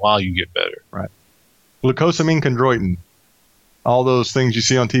while you get better. Right. Glucosamine chondroitin. All those things you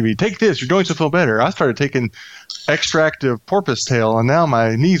see on TV. Take this, your joints will feel better. I started taking extract of porpoise tail, and now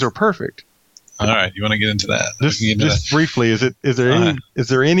my knees are perfect. All right, you want to get into that? Just briefly, is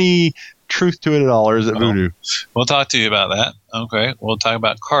there any truth to it at all, or is it voodoo? We'll talk to you about that. Okay, we'll talk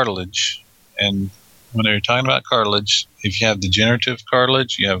about cartilage. And when you're talking about cartilage, if you have degenerative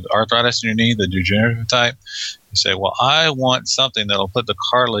cartilage, you have arthritis in your knee, the degenerative type, you say, well, I want something that'll put the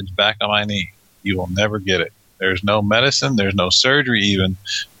cartilage back on my knee. You will never get it. There's no medicine, there's no surgery even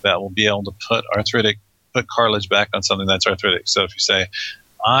that will be able to put cartilage back on something that's arthritic. So if you say,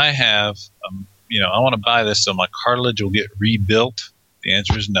 I have, I want to buy this so my cartilage will get rebuilt, the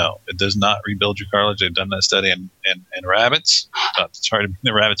answer is no. It does not rebuild your cartilage. They've done that study in rabbits. Sorry to bring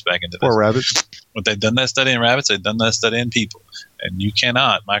the rabbits back into this. Poor rabbits. But they've done that study in rabbits. They've done that study in people. And you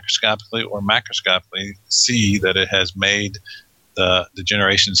cannot microscopically or macroscopically see that it has made the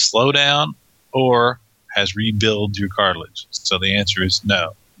degeneration slow down or has rebuilt your cartilage. So the answer is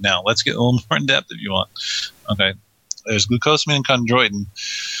no. Now, let's get a little more in depth if you want. Okay. There's glucosamine chondroitin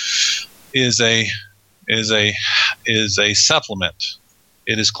is a supplement.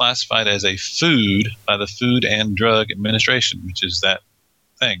 It is classified as a food by the Food and Drug Administration, which is that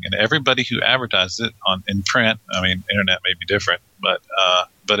thing. And everybody who advertises it in print, internet may be different, but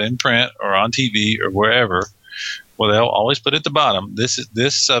in print or on TV or wherever, well, they'll always put at the bottom, this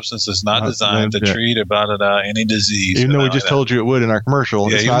substance is not designed to treat about any disease. Even though we just told you it would in our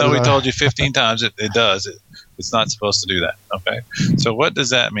commercial. Yeah, even though we told you 15 times it does. It's not supposed to do that. Okay. So what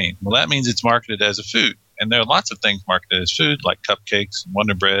does that mean? Well, that means it's marketed as a food. And there are lots of things marketed as food, like cupcakes and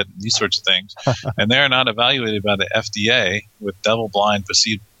Wonder Bread and these sorts of things. And they're not evaluated by the FDA with double-blind,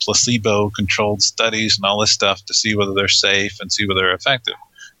 placebo-controlled studies and all this stuff to see whether they're safe and see whether they're effective.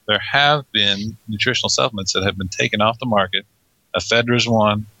 There have been nutritional supplements that have been taken off the market. Ephedra's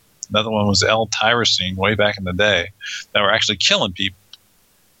one. Another one was L-tyrosine way back in the day that were actually killing people.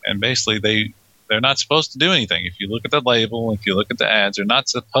 And basically they they're not supposed to do anything. If you look at the label, if you look at the ads, they're not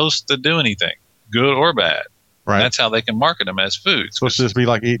supposed to do anything, good or bad. Right. And that's how they can market them as food. It's supposed to just be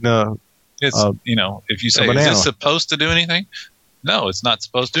like eating if you say, is this supposed to do anything? No, it's not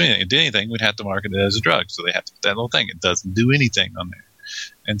supposed to do anything. If it did anything, we'd have to market it as a drug. So they have to put that little thing. It doesn't do anything on there.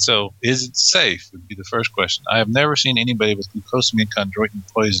 And so, is it safe would be the first question. I have never seen anybody with glucosamine chondroitin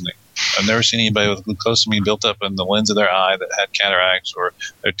poisoning. I've never seen anybody with glucosamine built up in the lens of their eye that had cataracts, or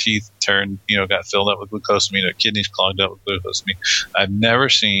their teeth got filled up with glucosamine, or kidneys clogged up with glucosamine. I've never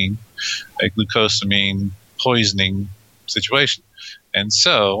seen a glucosamine poisoning situation. And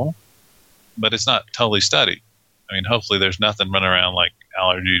so, but it's not totally studied. I mean, hopefully there's nothing running around like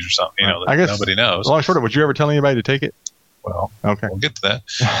allergies or something, that I guess, nobody knows. Long short, would you ever tell anybody to take it? Well, okay, we'll get to that.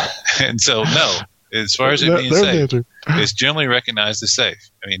 And so, no, as far as it being safe, it's generally recognized as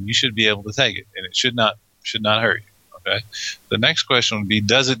safe. I mean, you should be able to take it, and it should not hurt you. Okay. The next question would be,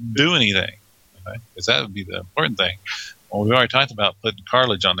 does it do anything? Okay, because that would be the important thing. Well, we've already talked about putting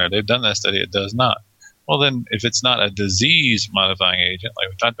cartilage on there. They've done that study. It does not. Well, then, if it's not a disease-modifying agent, like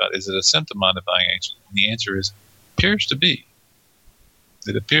we talked about, is it a symptom-modifying agent? And the answer is, appears to be.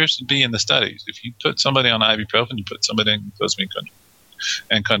 It appears to be in the studies. If you put somebody on ibuprofen, you put somebody on glucosamine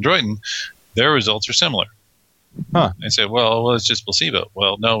and chondroitin, their results are similar. Huh. They say, well, it's just placebo.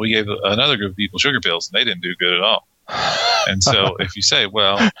 Well, no, we gave another group of people sugar pills, and they didn't do good at all. And so if you say,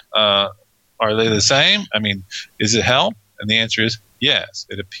 well, are they the same? I mean, is it help? And the answer is yes.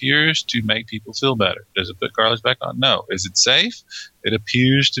 It appears to make people feel better. Does it put cartilage back on? No. Is it safe? It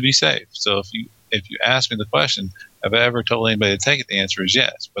appears to be safe. So if you ask me the question, have I ever told anybody to take it? The answer is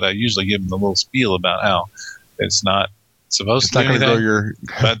yes. But I usually give them the little spiel about how it's not supposed to do anything.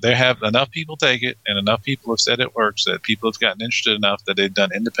 But they have enough people take it, and enough people have said it works, that people have gotten interested enough that they've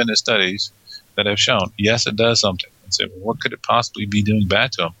done independent studies that have shown, yes, it does something. And say, well, what could it possibly be doing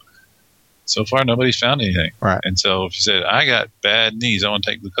bad to them? So far, nobody's found anything. Right. And so if you say, I got bad knees, I want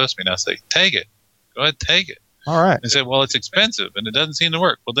to take glucosamine, I say, take it. Go ahead, take it. All right. They say, well, it's expensive and it doesn't seem to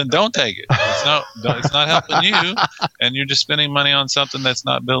work. Well, then don't take it. It's not helping you, and you're just spending money on something that's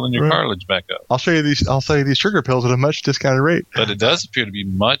not building your cartilage back up. I'll sell you these sugar pills at a much discounted rate. But it does appear to be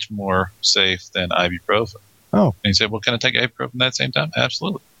much more safe than ibuprofen. Oh. And you say, well, can I take ibuprofen at the same time?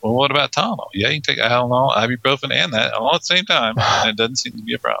 Absolutely. Well, what about Tylenol? Yeah, you can take Tylenol, ibuprofen, and that all at the same time, and it doesn't seem to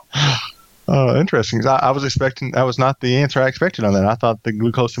be a problem. Oh, interesting. I was expecting that was not the answer I expected on that. I thought the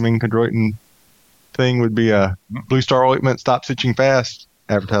glucosamine chondroitin thing would be a Blue Star ointment, stop stitching fast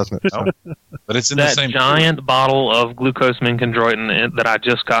advertisement. No. But it's in that the same giant bottle of glucosamine chondroitin that I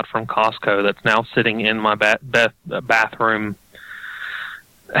just got from Costco that's now sitting in my bathroom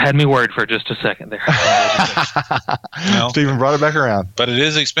had me worried for just a second there. Stephen brought it back around. But it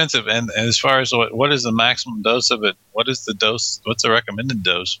is expensive. And as far as what is the maximum dose of it, what is the dose? What's the recommended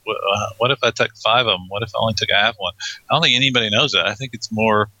dose? What if I took 5 of them? What if I only took half one? I don't think anybody knows that. I think it's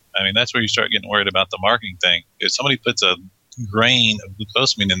more, I mean, that's where you start getting worried about the marketing thing. If somebody puts a grain of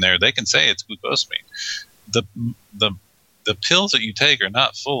glucosamine in there, they can say it's glucosamine. The pills that you take are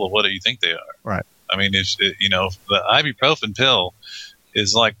not full of what you think they are. Right. I mean, the ibuprofen pill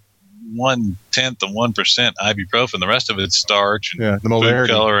is like 1/10 of 1% ibuprofen. The rest of it's starch and food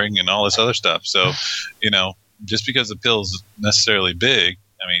coloring and all this other stuff. So, just because the pill is necessarily big,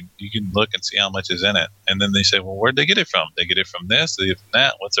 I mean, you can look and see how much is in it. And then they say, well, where'd they get it from? They get it from this, they get it from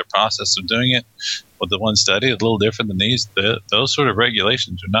that. What's their process of doing it? Well, the one study is a little different than these. Those sort of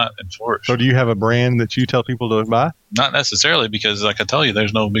regulations are not enforced. So do you have a brand that you tell people to buy? Not necessarily, because like I tell you,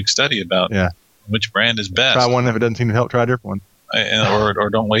 there's no big study about which brand is best. Try one if it doesn't seem to help, try a different one. Or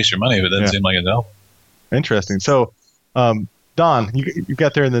don't waste your money if it doesn't seem like it's helpful. Interesting. So, Don, you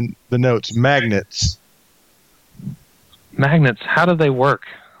got there in the notes, magnets. Magnets, how do they work?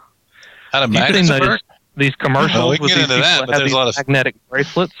 How do magnets work? These commercials with these people that have these magnetic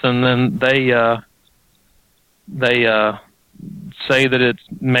bracelets, and then they say that it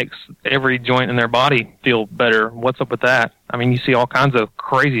makes every joint in their body feel better. What's up with that? I mean, you see all kinds of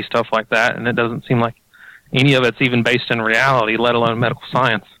crazy stuff like that, and it doesn't seem like any of it's even based in reality, let alone medical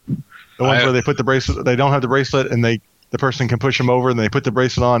science. The ones where they put the bracelet, they don't have the bracelet, and the person can push them over, and they put the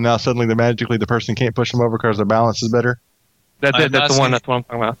bracelet on. Now suddenly, the person can't push them over because their balance is better. That's it. That's the one. That's what I'm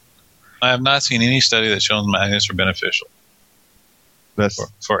talking about. I have not seen any study that shows magnets are beneficial. That's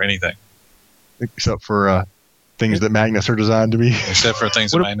for anything, except for things that magnets are designed to be. Except for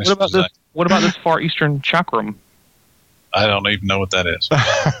things that magnets are designed. What about this Far Eastern chakram? I don't even know what that is.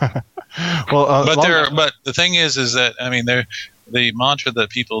 Well, but the thing is that I mean, the mantra that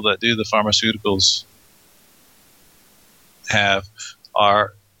people that do the pharmaceuticals have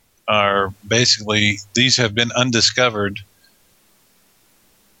are basically, these have been undiscovered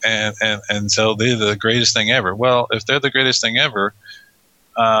and so they're the greatest thing ever. Well, if they're the greatest thing ever,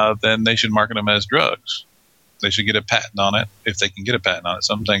 then they should market them as drugs. They should get a patent on it if they can get a patent on it.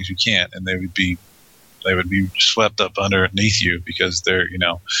 Some things you can't, and they would be swept up underneath you because they're,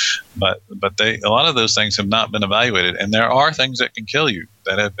 but a lot of those things have not been evaluated, and there are things that can kill you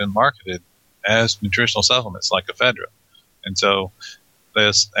that have been marketed as nutritional supplements like ephedra. And so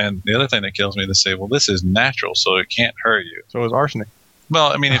and the other thing that kills me, they say, well, this is natural, so it can't hurt you. So is arsenic.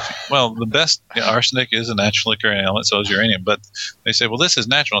 Well, I mean, the best arsenic is a natural occurring element, so is uranium. But they say, well, this is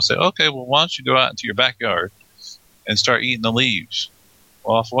natural. I say, okay, well, why don't you go out into your backyard and start eating the leaves?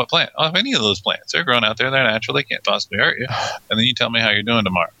 Well, off of what plant? Off any of those plants. They're growing out there. They're natural. They can't possibly hurt you. And then you tell me how you're doing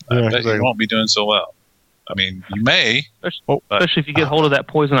tomorrow. I bet exactly. You won't be doing so well. I mean, you may. Especially if you get hold of that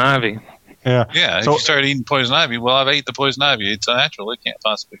poison ivy. Yeah. Yeah, if you start eating poison ivy, well, I've ate the poison ivy. It's natural. It can't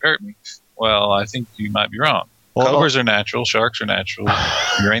possibly hurt me. Well, I think you might be wrong. Well, cobras are natural. Sharks are natural.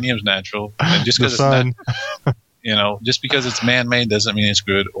 Uranium's natural. And just because just because it's man-made doesn't mean it's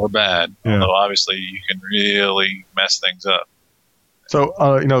good or bad. Yeah. Although, obviously, you can really mess things up. So,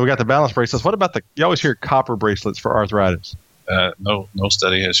 we got the balance bracelets. What about you always hear copper bracelets for arthritis? No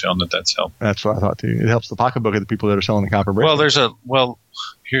study has shown that that's helped. That's what I thought too. It helps the pocketbook of the people that are selling the copper bracelets.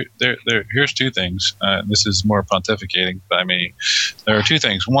 Here's two things. This is more pontificating by me. There are two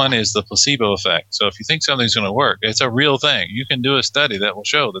things. One is the placebo effect. So if you think something's going to work, it's a real thing. You can do a study that will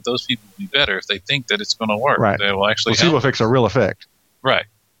show that those people will be better if they think that it's going to work. Right. They will actually placebo effect's a real effect. Right.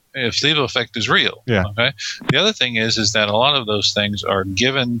 The placebo effect is real. Yeah. Okay. The other thing is that a lot of those things are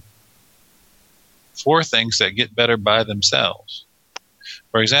given for things that get better by themselves.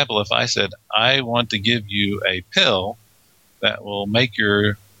 For example, if I said, I want to give you a pill that will make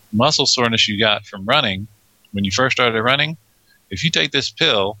your muscle soreness you got from running when you first started running, if you take this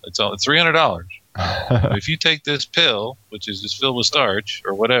pill, it's $300. If you take this pill, which is just filled with starch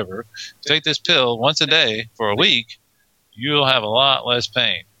or whatever, take this pill once a day for a week, you'll have a lot less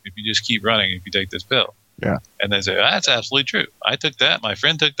pain if you just keep running if you take this pill. Yeah. And they say, that's absolutely true. I took that. My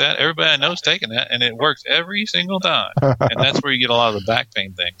friend took that. Everybody I know is taking that, and it works every single time. And that's where you get a lot of the back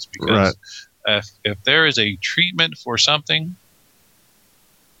pain things. Because if there is a treatment for something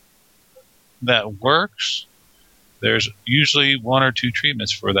that works, there's usually one or two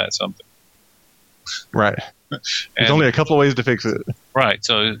treatments for that something. Right. There's only a couple of ways to fix it. Right.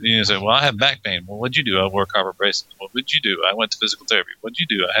 So you say, well, I have back pain. Well, what'd you do? I wore copper bracelets. What would you do? I went to physical therapy. What'd you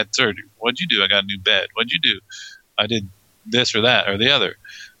do? I had surgery. What'd you do? I got a new bed. What'd you do? I did this or that or the other.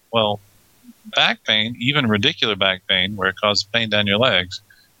 Well, back pain, even radicular back pain, where it causes pain down your legs,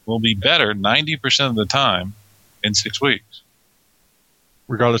 will be better 90% of the time in 6 weeks.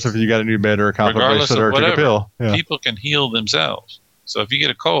 Regardless if you got a new bed or a copper bracelet or take a pill. Yeah. People can heal themselves. So if you get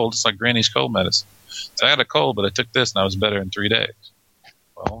a cold, it's like Granny's cold medicine. So I had a cold, but I took this and I was better in 3 days.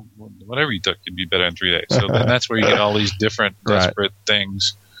 Well, whatever you took, you'd be better in 3 days. So then that's where you get all these different desperate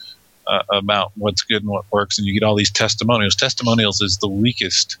things about what's good and what works, and you get all these testimonials. Testimonials is the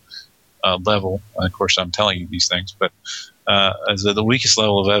weakest level. Of course, I'm telling you these things, but as the weakest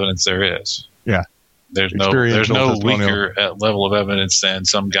level of evidence there is. Yeah. There's no weaker level of evidence than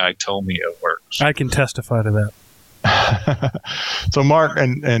some guy told me it works. I can testify to that. So Mark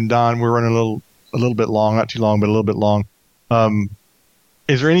and Don, we're running a little bit long, not too long, but a little bit long.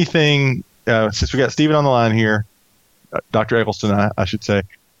 Is there anything, since we got Stephen on the line here, Dr. Eggleston, I should say,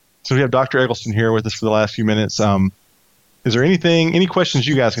 so we have Dr. Eggleston here with us for the last few minutes. Is there any questions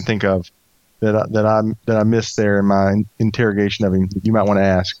you guys can think of that I missed there in my interrogation of him that you might want to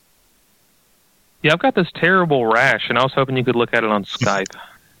ask? Yeah, I've got this terrible rash, and I was hoping you could look at it on Skype.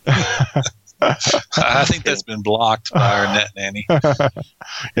 I think that's been blocked by our net nanny.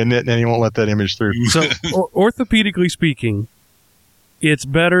 And net nanny won't let that image through. So, orthopedically speaking, it's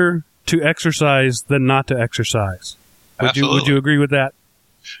better to exercise than not to exercise. Would you agree with that?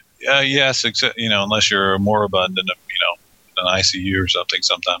 Yes, except unless you're moribund in an ICU or something,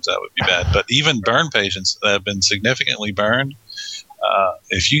 sometimes that would be bad. But even burn patients that have been significantly burned,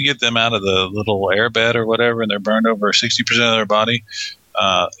 if you get them out of the little airbed or whatever, and they're burned over 60% of their body,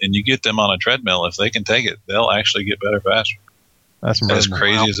 and you get them on a treadmill, if they can take it, they'll actually get better faster. That's as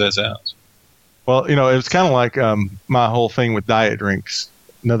crazy as that sounds. Well, it's kind of like my whole thing with diet drinks.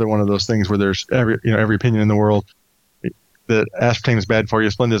 Another one of those things where there's every opinion in the world that aspartame is bad for you,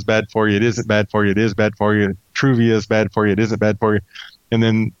 Splenda is bad for you, it isn't bad for you, it is bad for you, Truvia is bad for you, it isn't bad for you. And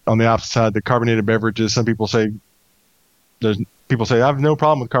then on the opposite side, the carbonated beverages, some people say I have no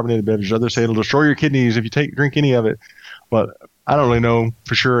problem with carbonated beverages. Others say it'll destroy your kidneys if you drink any of it. But I don't really know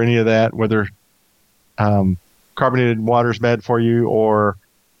for sure any of that, whether carbonated water is bad for you or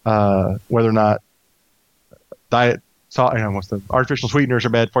whether or not diet what's the artificial sweeteners are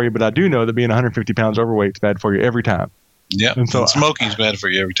bad for you, but I do know that being 150 pounds overweight is bad for you every time. Yeah, and so smoking's bad for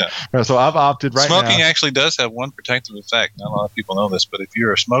you every time. So I've opted now. Smoking actually does have one protective effect. Not a lot of people know this, but if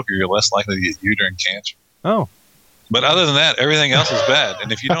you're a smoker, you're less likely to get uterine cancer. Oh. But other than that, everything else is bad.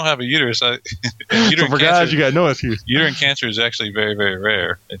 And if you don't have a uterus, so for guys, you got no excuse. Uterine cancer is actually very, very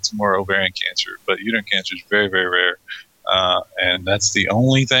rare. It's more ovarian cancer, but uterine cancer is very, very rare. And that's the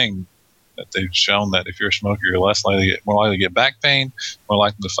only thing that they've shown that if you're a smoker, you're more likely to get back pain, more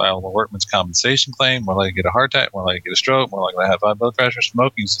likely to file a workman's compensation claim, more likely to get a heart attack, more likely to get a stroke, more likely to have high blood pressure.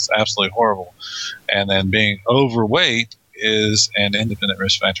 Smoking is absolutely horrible. And then being overweight is an independent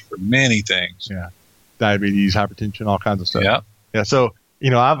risk factor for many things. Yeah. Diabetes, hypertension, all kinds of stuff. Yeah. Yeah. So,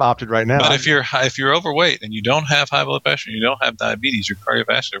 I've opted right now. But if you're overweight and you don't have high blood pressure and you don't have diabetes, your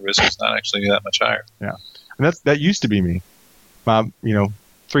cardiovascular risk is not actually that much higher. Yeah. And that used to be me.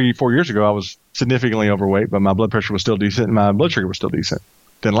 3-4 years ago, I was significantly overweight, but my blood pressure was still decent and my blood sugar was still decent.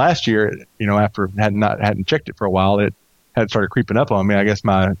 Then last year, after hadn't checked it for a while, it had started creeping up on me. I guess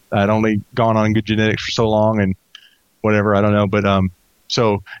I'd only gone on good genetics for so long and whatever, I don't know. But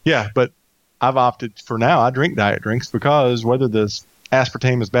but I've opted for now. I drink diet drinks because whether the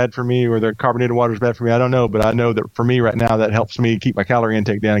aspartame is bad for me or the carbonated water is bad for me, I don't know. But I know that for me right now, that helps me keep my calorie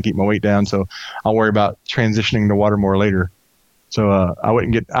intake down and keep my weight down. So I'll worry about transitioning to water more later. So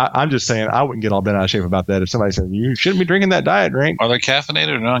I'm just saying I wouldn't get all bent out of shape about that if somebody said, you shouldn't be drinking that diet drink. Are they caffeinated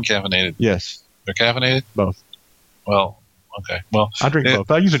or non-caffeinated? Yes. They're caffeinated? Both. Well, okay. Well, I drink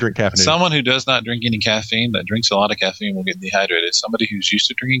both. I usually drink caffeinated. Someone who does not drink any caffeine, that drinks a lot of caffeine, will get dehydrated. Somebody who's used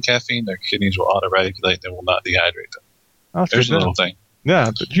to drinking caffeine, their kidneys will auto-regulate. They will not dehydrate them. There's a little thing. Yeah,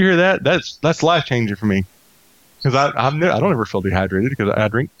 but did you hear that? That's life-changing for me. Because I don't ever feel dehydrated because I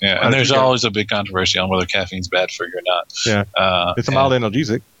drink. Yeah, and there's always a big controversy on whether caffeine's bad for you or not. Yeah, it's a mild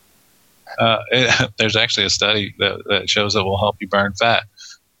analgesic. There's actually a study that shows that will help you burn fat,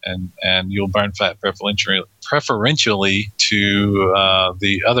 and you'll burn fat preferentially to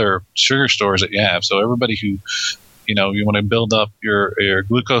the other sugar stores that you have. So everybody who, you want to build up your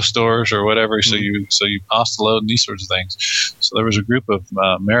glucose stores or whatever, so you pasta load and these sorts of things. So there was a group of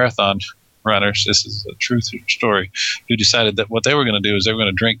marathon runners, this is a true story, who decided that what they were going to do is they were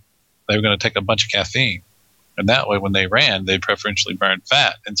going to take a bunch of caffeine. And that way, when they ran, they preferentially burned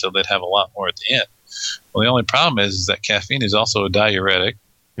fat, and so they'd have a lot more at the end. Well, the only problem is that caffeine is also a diuretic.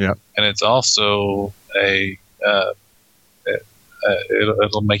 Yeah. And it's also it'll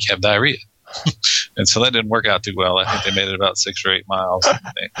make you have diarrhea. And so that didn't work out too well. I think they made it about 6 or 8 miles. A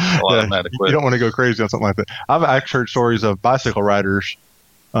lot of them had to quit. You don't want to go crazy on something like that. I've actually heard stories of bicycle riders,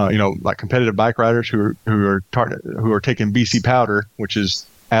 like competitive bike riders who are taking BC powder, which is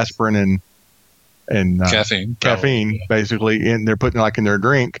aspirin and caffeine basically, and they're putting in their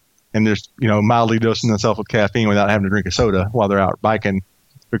drink, and they're mildly dosing themselves with caffeine without having to drink a soda while they're out biking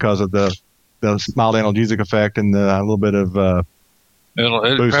because of the mild analgesic effect and a little bit of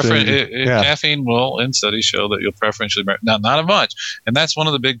caffeine will, in studies, show that you'll preferentially burn. Now, not as much, and that's one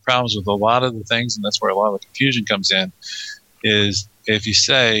of the big problems with a lot of the things, and that's where a lot of the confusion comes in, is if you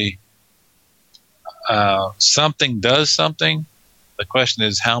say something does something, the question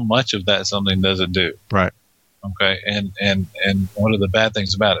is how much of that something does it do? Right. Okay. And what are the bad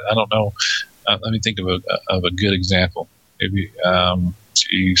things about it? I don't know. Let me think of a good example. Maybe,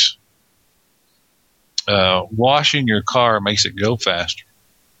 washing your car makes it go faster.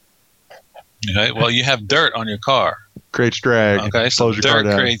 Okay. Well, you have dirt on your car. Creates drag. Okay, so dirt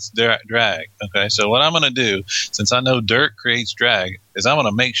creates drag. Okay, so what I'm going to do, since I know dirt creates drag, is I'm going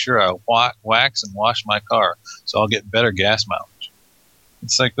to make sure I wax and wash my car, so I'll get better gas mileage.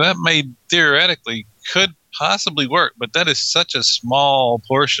 It's like that theoretically could possibly work, but that is such a small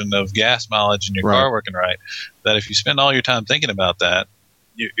portion of gas mileage in your car working right that if you spend all your time thinking about that,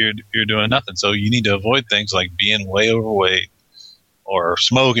 you're doing nothing. So you need to avoid things like being way overweight or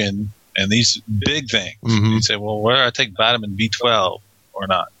smoking. And these big things, you say, well, where do I take vitamin B12 or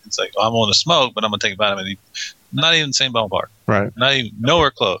not? It's like, I'm going to smoke, but I'm going to take vitamin D. Not even the same ballpark. Right. Not even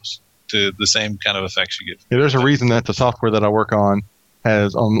nowhere close to the same kind of effects you get. Yeah, there's a reason that the software that I work on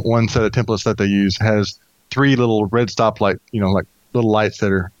has, on one set of templates that they use, has 3 little red stoplight, like little lights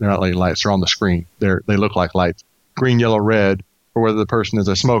they're not like lights, they're on the screen. They look like lights. Green, yellow, red, for whether the person is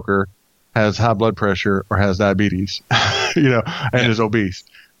a smoker, has high blood pressure, or has diabetes, and is obese.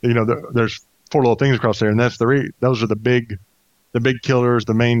 There's 4 little things across there, and those are the big killers,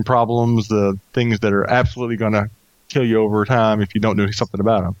 the main problems, the things that are absolutely going to kill you over time if you don't do something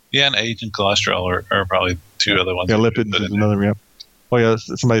about them. Yeah, and age and cholesterol are probably 2 other ones. Yeah, lipids is another. Yeah. Oh yeah,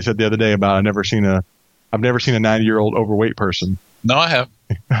 somebody said the other day about I've never seen a 90-year-old overweight person. No, I have.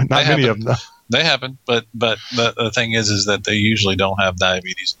 Not many of them. They happen, but the thing is that they usually don't have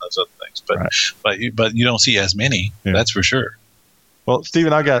diabetes and those other things. But you don't see as many. Yeah. That's for sure. Well,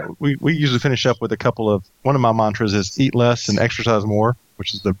 Stephen, we usually finish up with one of my mantras is eat less and exercise more,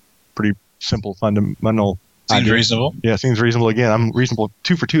 which is the pretty simple fundamental. Seems reasonable. Yeah, seems reasonable. Again, I'm reasonable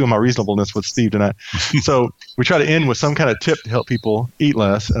 2 for 2 on my reasonableness with Steve tonight. So we try to end with some kind of tip to help people eat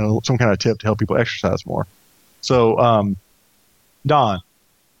less and some kind of tip to help people exercise more. So, Don.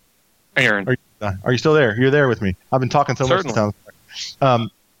 Aaron. Are you still there? You're there with me. I've been talking so much this time.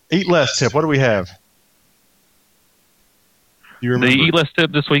 Eat less tip. What do we have? Do you remember? The eat less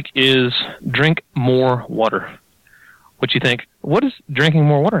tip this week is drink more water. What you think? What does drinking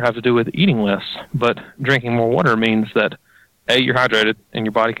more water have to do with eating less? But drinking more water means that A, you're hydrated and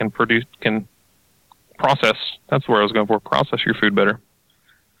your body can process. That's where I was going for. Process your food better.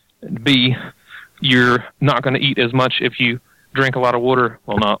 B, you're not going to eat as much if you drink a lot of water.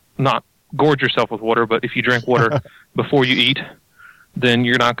 Well, not gorge yourself with water, but if you drink water before you eat, then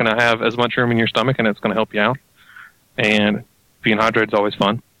you're not going to have as much room in your stomach, and it's going to help you out. And being hydrated is always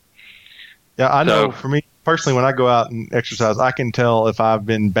fun. Yeah, I know. For me personally, when I go out and exercise, I can tell if I've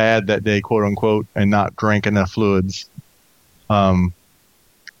been bad that day, quote unquote, and not drank enough fluids by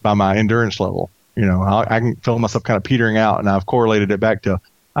my endurance level. You know, I can feel myself kind of petering out, and I've correlated it back to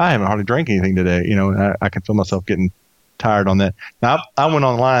I haven't hardly drank anything today. You know, and I can feel myself getting tired on that. Now, I went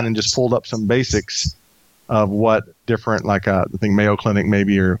online and just pulled up some basics of what different, like I think Mayo Clinic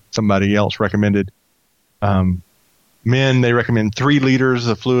maybe or somebody else recommended. Men, they recommend 3 liters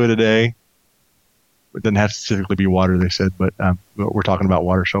of fluid a day. It doesn't have to specifically be water, they said, but we're talking about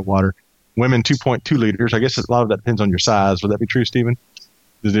water, so water. Women, 2.2 liters. I guess a lot of that depends on your size. Would that be true, Stephen?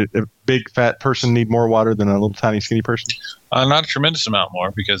 Does a big fat person need more water than a little tiny skinny person? Not a tremendous amount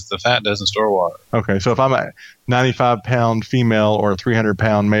more because the fat doesn't store water. Okay, so if I'm a 95-pound female or a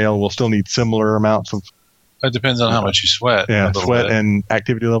 300-pound male, we'll still need similar amounts of. It depends on how much you sweat. Yeah, sweat and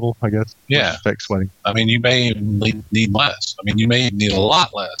activity level, I guess. Yeah. Affects sweating. I mean, you may need less. I mean, you may need a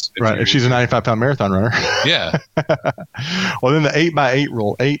lot less. If she's a 95-pound marathon runner. Yeah. Well, then the 8x8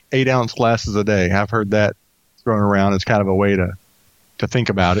 rule, 8-ounce glasses a day. I've heard that thrown around as kind of a way to think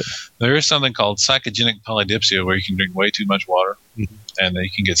about it. There is something called psychogenic polydipsia where you can drink way too much water and you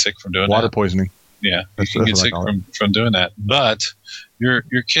can get sick from doing water poisoning. Yeah, you can get sick from doing that. But your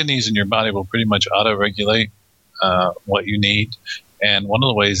kidneys and your body will pretty much auto-regulate what you need. And one of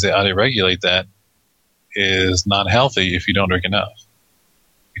the ways they auto-regulate that is not healthy if you don't drink enough,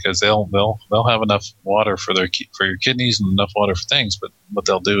 because they'll have enough water for your kidneys and enough water for things. But what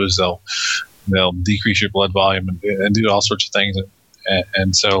they'll do is they'll decrease your blood volume and do all sorts of things.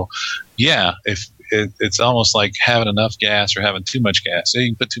 And so, yeah, if it's almost like having enough gas or having too much gas. So you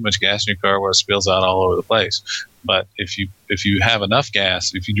can put too much gas in your car where it spills out all over the place. But if you have enough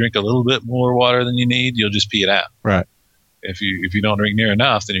gas, if you drink a little bit more water than you need, you'll just pee it out. Right. If you don't drink near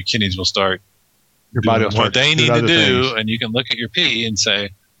enough, then your kidneys will start your body doing what they need to do, and you can look at your pee and say,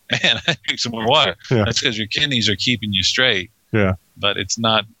 "Man, I drink some more water." Yeah. That's because your kidneys are keeping you straight. Yeah. But it's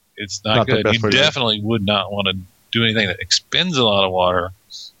not good. You definitely would not want to do anything that expends a lot of water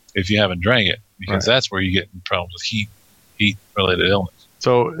if you haven't drank it, because that's where you get problems with heat related illness.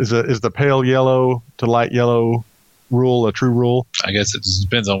 So is the pale yellow to light yellow rule a true rule? I guess it just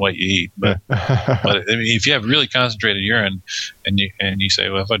depends on what you eat, but but I mean, if you have really concentrated urine and you say,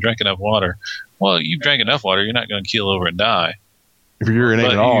 well, if I drank enough water, well, you drank enough water, you're not going to keel over and die. If you're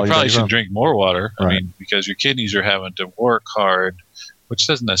urinating at all, you probably should drink more water. I mean, because your kidneys are having to work hard, which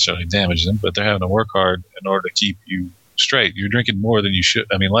doesn't necessarily damage them, but they're having to work hard in order to keep you straight. You're drinking more than you should.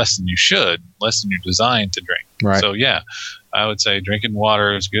 I mean, less than you should, less than you're designed to drink. Right. So yeah, I would say drinking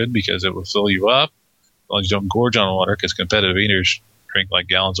water is good because it will fill you up. As long as you don't gorge on water, because competitive eaters drink like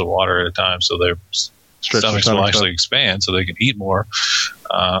gallons of water at a time, so their stomachs will actually expand so they can eat more.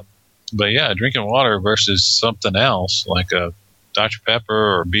 But yeah, drinking water versus something else like a Dr.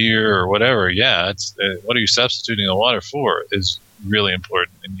 Pepper or beer or whatever, it's what are you substituting the water for is really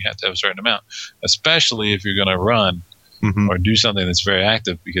important, and you have to have a certain amount, especially if you're going to run or do something that's very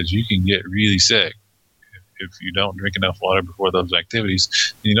active, because you can get really sick if you don't drink enough water before those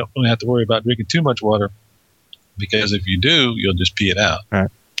activities. And you don't really have to worry about drinking too much water, because if you do, you'll just pee it out,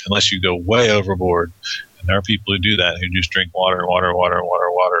 unless you go way overboard. And there are people who do that, who just drink water, and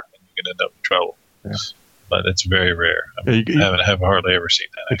you can end up in trouble. Yeah. But it's very rare. I mean, I haven't hardly ever seen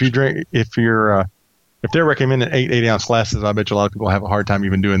that. If they're recommending 8-ounce glasses, I bet you a lot of people have a hard time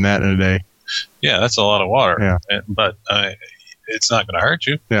even doing that in a day. Yeah, that's a lot of water. Yeah. But it's not going to hurt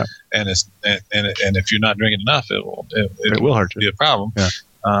you. Yeah. And if you're not drinking enough, it will hurt you. Be a problem.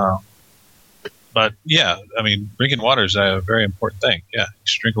 Yeah. But yeah, I mean, drinking water is a very important thing. Yeah, you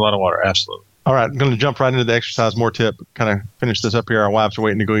should drink a lot of water. Absolutely. All right, I'm going to jump right into the exercise more tip. Kind of finish this up here. Our wives are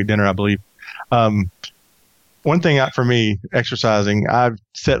waiting to go eat dinner, I believe. One thing for me, exercising, I've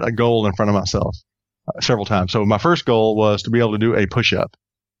set a goal in front of myself several times. So my first goal was to be able to do a push-up.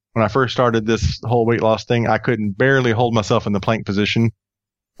 When I first started this whole weight loss thing, I couldn't barely hold myself in the plank position.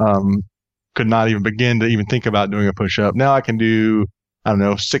 Could not even begin to even think about doing a push-up. Now I can do,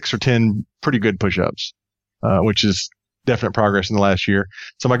 6 or 10 pretty good push-ups, which is definite progress in the last year.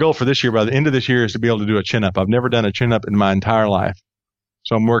 So my goal for this year, by the end of this year, is to be able to do a chin-up. I've never done a chin-up in my entire life.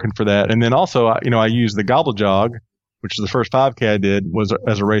 So I'm working for that. And then also, I use the Gobble Jog, which is the first 5K I did, was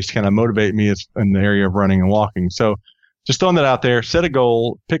as a race to kind of motivate me in the area of running and walking. So just throwing that out there, set a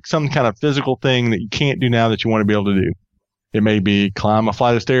goal, pick some kind of physical thing that you can't do now that you want to be able to do. It may be climb a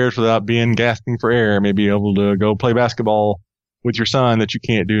flight of stairs without being gasping for air. It may be able to go play basketball with your son that you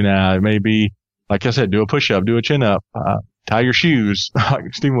can't do now. It may be, like I said, do a push-up, do a chin-up, tie your shoes,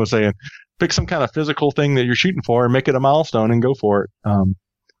 like Stephen was saying. Pick some kind of physical thing that you're shooting for and make it a milestone and go for it.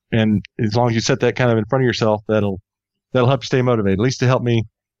 And as long as you set that kind of in front of yourself, that'll help you stay motivated. At least it helped me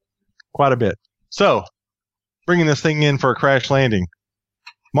quite a bit. So, bringing this thing in for a crash landing.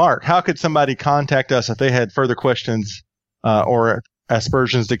 Mark, how could somebody contact us if they had further questions or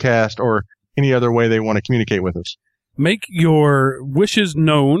aspersions to cast or any other way they want to communicate with us? Make your wishes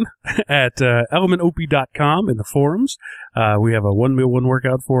known at elementop.com in the forums. We have a One Meal, One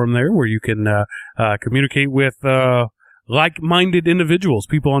Workout forum there where you can communicate with like-minded individuals,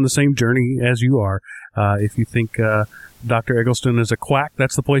 people on the same journey as you are. If you think Dr. Eggleston is a quack,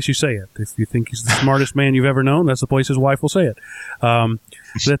 that's the place you say it. If you think he's the smartest man you've ever known, that's the place his wife will say it.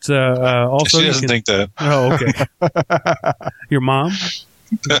 That's also. She doesn't think that. Oh, okay. Your mom?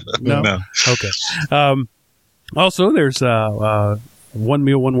 No. Okay. Also, there's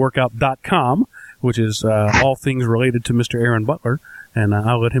onemealoneworkout.com, which is all things related to Mr. Aaron Butler, and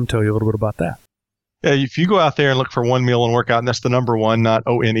I'll let him tell you a little bit about that. Yeah, if you go out there and look for One Meal, One Workout, and that's the number one, not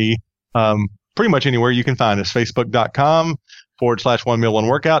ONE, pretty much anywhere you can find us. Facebook.com/One Meal, One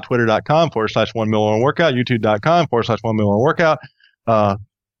Workout, Twitter.com/One Meal, One Workout, YouTube.com/One Meal, One Workout,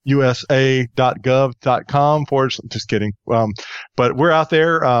 USA.gov.com just kidding. But we're out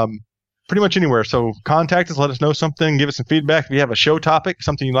there pretty much anywhere. So contact us, let us know something, give us some feedback. If you have a show topic,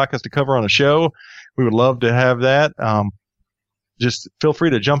 something you'd like us to cover on a show, we would love to have that. Just feel free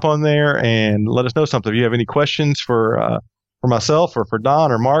to jump on there and let us know something. If you have any questions for myself or for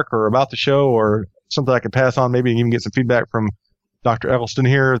Don or Mark or about the show or something I could pass on, maybe even get some feedback from Dr. Eggleston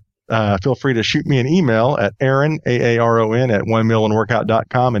here, feel free to shoot me an email at Aaron, AARON, at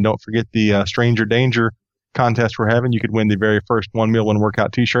onemealonworkout.com. And don't forget the Stranger Danger contest we're having. You could win the very first One Meal, One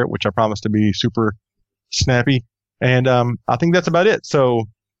Workout t-shirt, which I promise to be super snappy. And I think that's about it. So,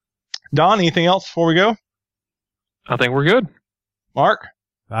 Don, anything else before we go? I think we're good. Mark?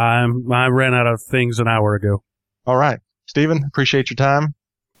 I ran out of things an hour ago. All right. Stephen, appreciate your time.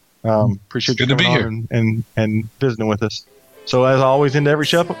 Appreciate you coming on and visiting with us. So as always, into every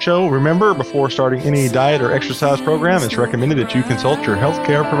show, remember, before starting any diet or exercise program, it's recommended that you consult your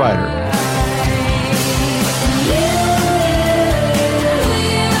healthcare provider.